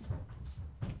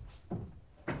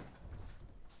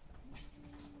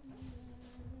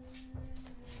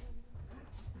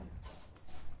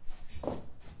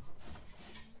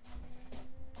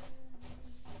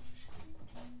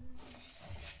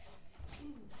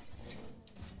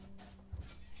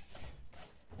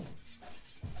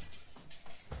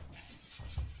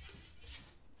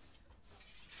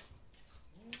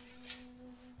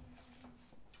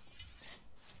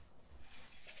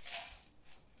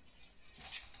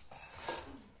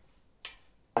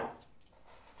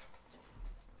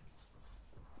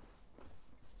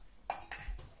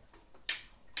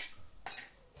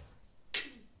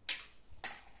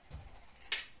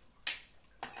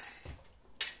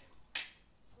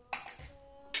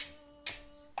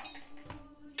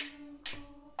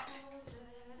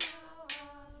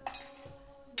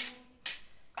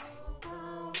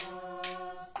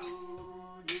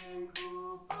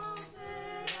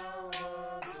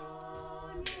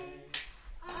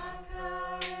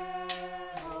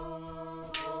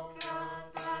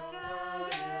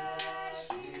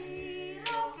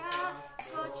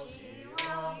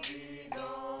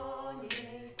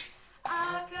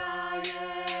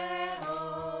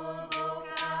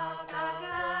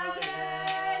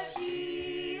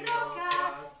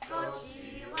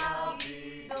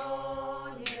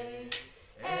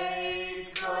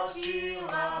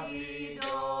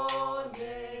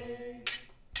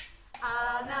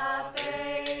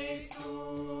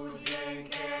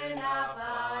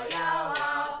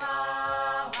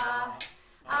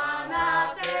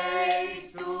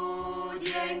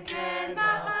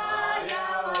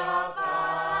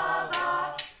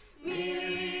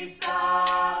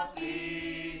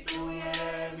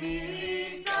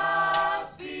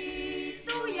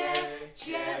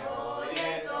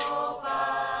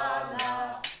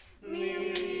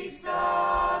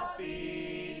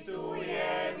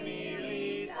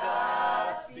 Milý sa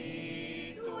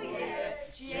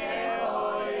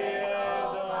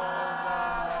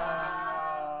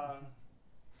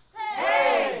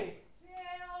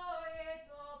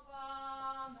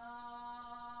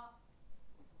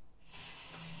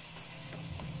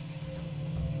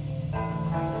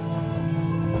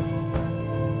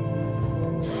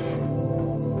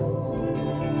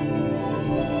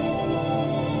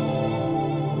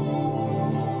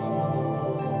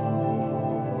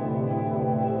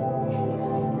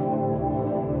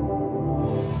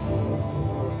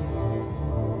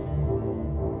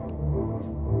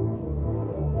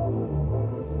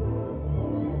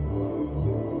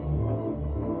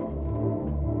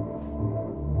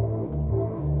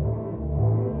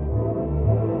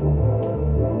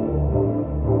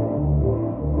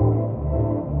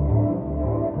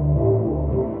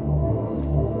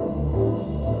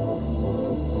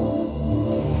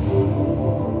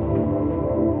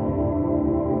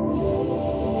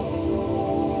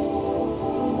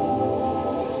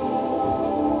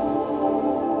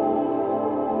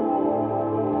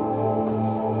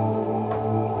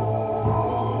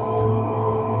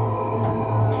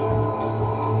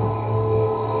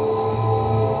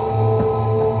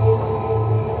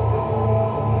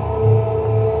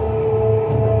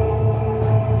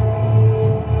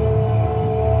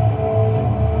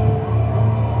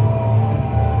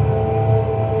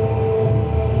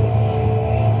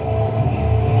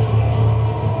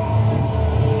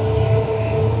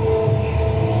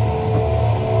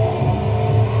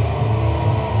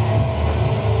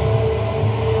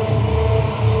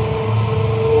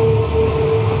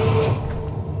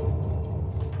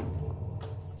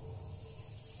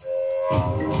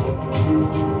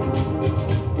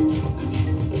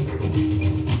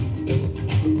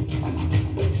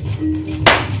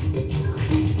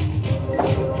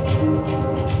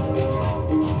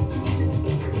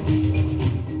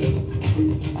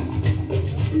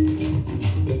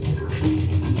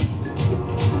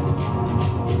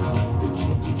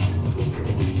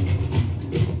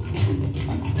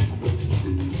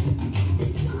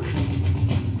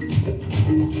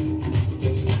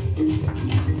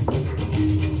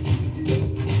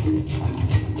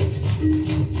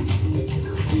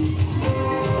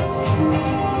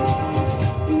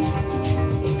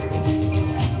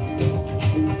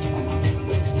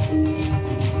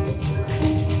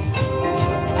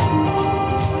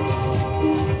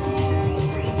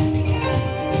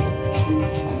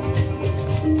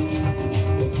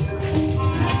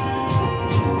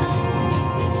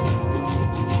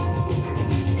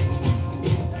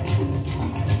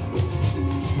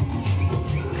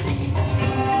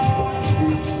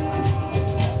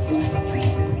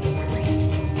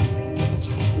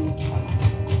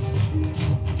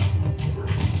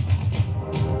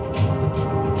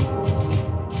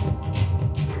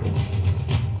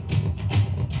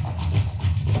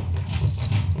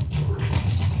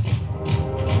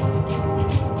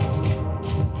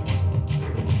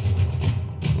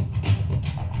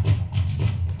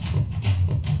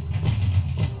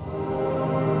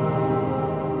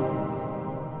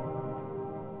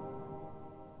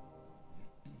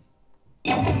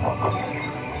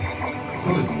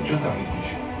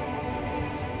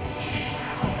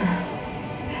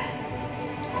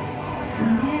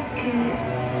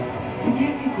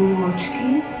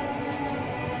kôčky,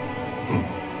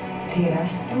 tie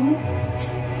rastú,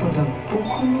 potom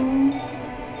puknú,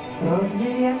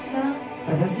 rozdelia sa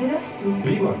a zase rastú.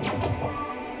 Výborné.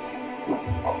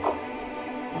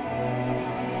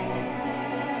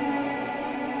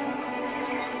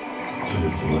 To je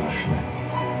zvláštne.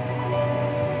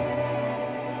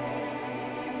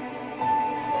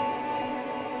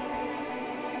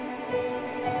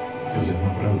 Jozef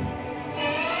má pravdu.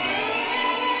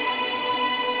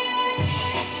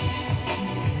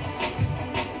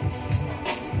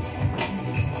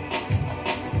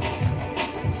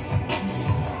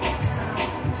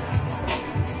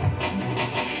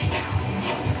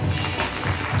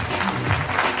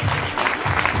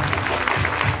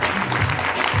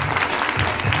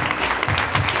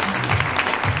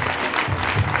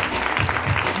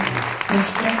 Náš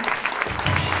strach